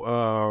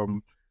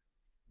pseudo,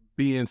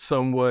 being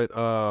somewhat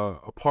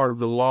a part of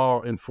the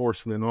law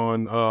enforcement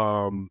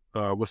on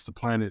what's the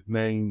planet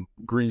name?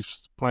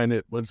 Grief's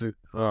planet. What's it?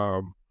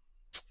 Carl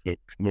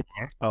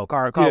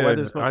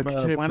Weathers'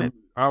 planet.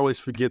 I always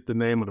forget the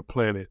name of the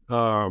planet.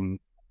 I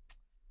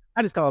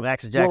just call him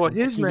Action Jackson. Well,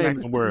 his name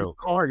is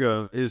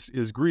Karga.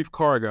 Is Grief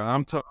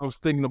Karga? I was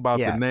thinking about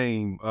the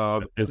name.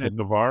 Is it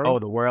Navarro? Oh,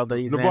 the world that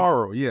he's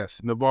Navarro.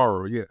 Yes,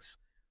 Navarro. Yes.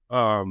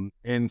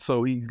 And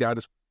so he's got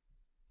his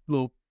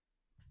little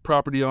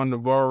property on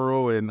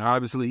Navarro, and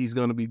obviously he's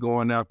going to be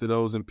going after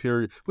those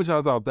Imperial, which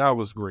I thought that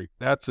was great.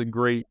 That's a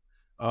great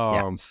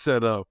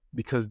setup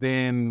because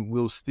then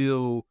we'll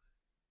still.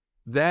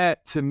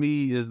 That to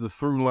me is the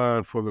through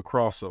line for the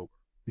crossover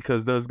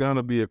because there's going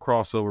to be a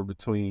crossover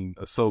between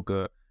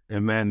Ahsoka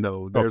and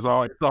Mando. It's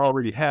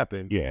already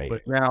happened.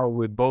 But now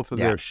with both of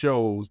their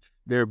shows,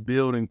 they're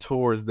building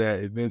towards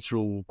that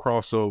eventual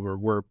crossover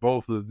where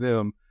both of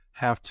them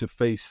have to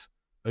face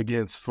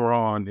against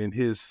Thrawn and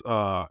his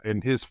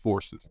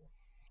forces.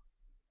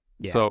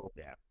 That'll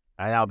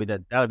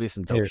be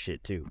some dope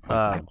shit too.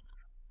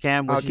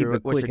 Cam, what's your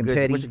goods and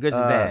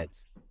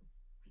bads?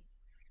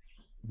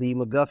 The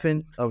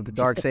MacGuffin of the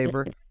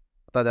Darksaber. I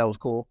thought that was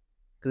cool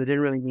because it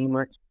didn't really mean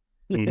much.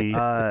 In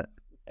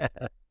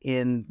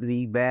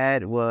the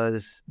bad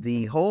was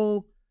the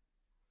whole.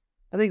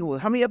 I think it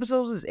was how many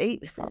episodes is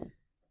 8?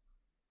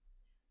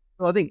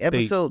 Well, I think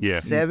episode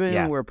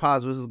 7 where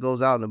Paz Whistles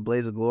goes out in a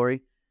blaze of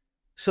glory.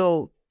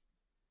 So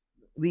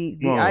the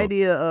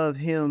idea of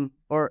him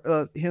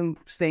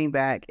staying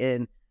back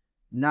and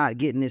not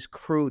getting his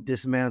crew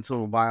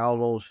dismantled by all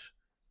those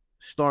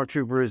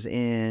stormtroopers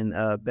in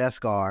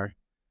Beskar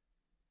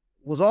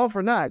was all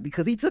for naught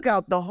because he took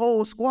out the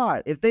whole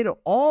squad. If they'd have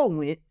all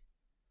went,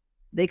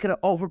 they could have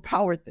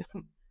overpowered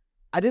them.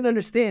 I didn't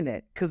understand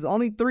that because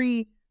only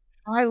 3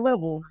 high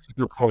level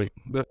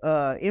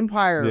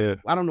Empire,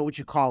 I don't know what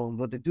you call them,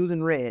 but the dudes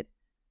in red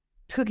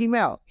took him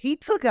out. He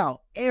took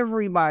out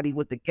everybody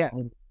with the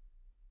Gatling.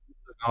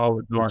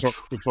 All the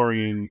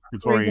Praetorian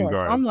guard.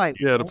 I'm like,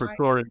 the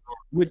Praetorian,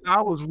 which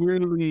I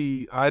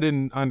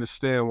didn't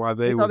understand why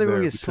they were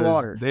there get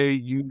slaughtered.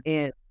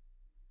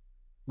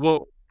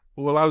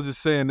 Well, I was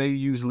just saying they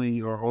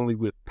usually are only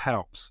with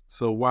Palps.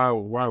 So why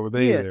were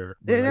they there?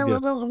 That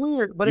was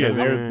weird. But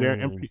they're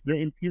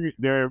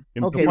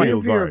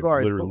Imperial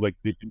guards, literally, like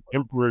the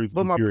Emperor's.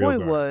 But my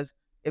point was,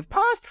 if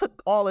Paz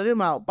took all of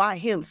them out by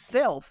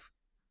himself,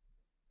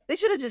 they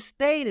should have just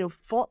stayed and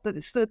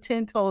stood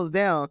 10 toes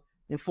down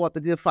and fought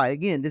the good fight.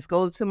 Again, this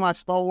goes to my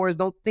Star Wars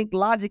don't think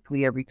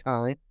logically every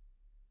time.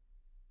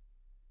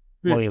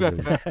 I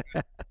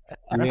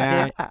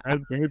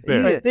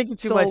thinking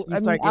too much.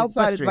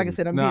 Outside, like I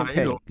said, I'm being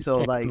petty. So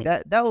like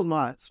that was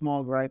my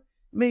small gripe.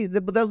 I mean,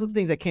 but those are the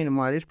things that came to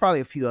mind. There's probably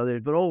a few others,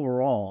 but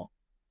overall,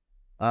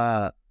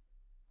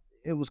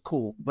 it was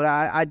cool. But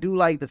I do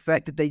like the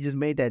fact that they just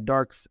made that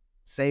dark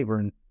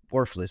saber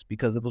worthless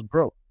because it was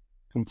broke.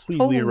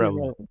 Completely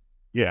irrelevant.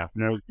 Yeah,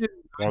 no,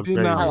 I did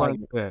not like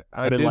that.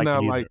 I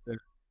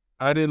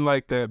didn't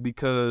like that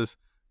because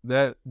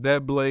that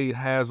blade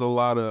has a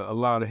lot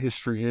of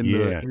history in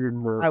the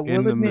I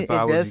will admit, it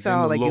does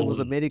sound like it was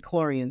a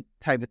midichlorian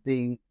type of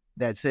thing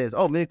that says,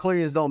 "Oh,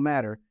 midichlorians don't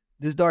matter.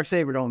 This dark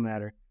saber don't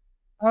matter."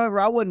 However,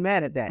 I wasn't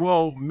mad at that.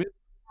 Well,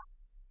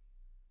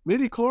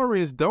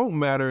 midichlorians don't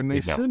matter, and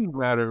they shouldn't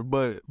matter.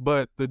 But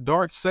the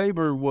dark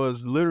saber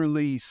was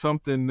literally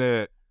something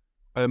that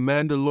a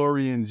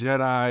Mandalorian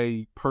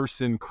Jedi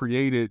person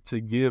created to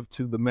give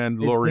to the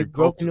Mandalorian They've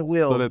broken the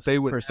wheel so that they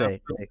would per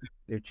se.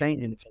 They're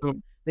changing it.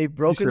 They've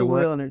broken the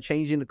wheel and they're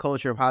changing the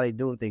culture of how they're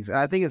doing things. And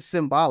I think it's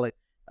symbolic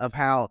of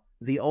how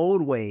the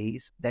old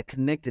ways that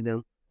connected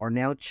them are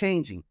now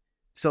changing.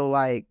 So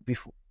like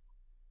before,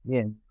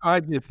 I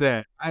get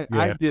that.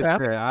 I get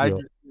that. I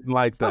just didn't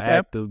like the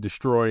act of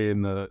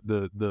destroying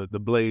the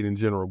blade in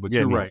general. But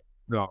you're right.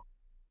 No.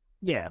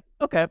 Yeah.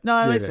 Okay. No,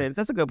 that makes Yeah. sense.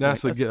 That's a good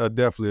point. That's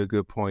definitely a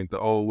good point. The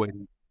old way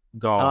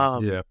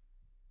gone. Yeah.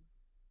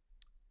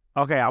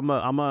 Okay, I'm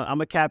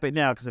a cap it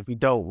now because if we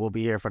don't, we'll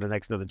be here for the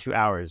next another 2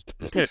 hours.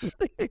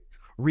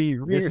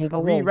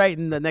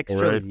 Rewriting the next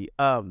trilogy.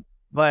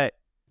 But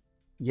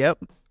yep.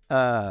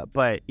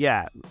 But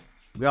yeah,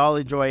 we all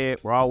enjoy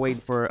it. We're all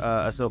waiting for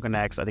Ahsoka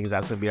next. I think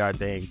that's gonna be our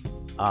thing.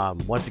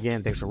 Once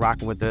again, thanks for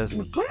rocking with us.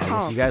 And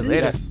we'll see you guys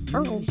later.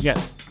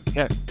 Yes.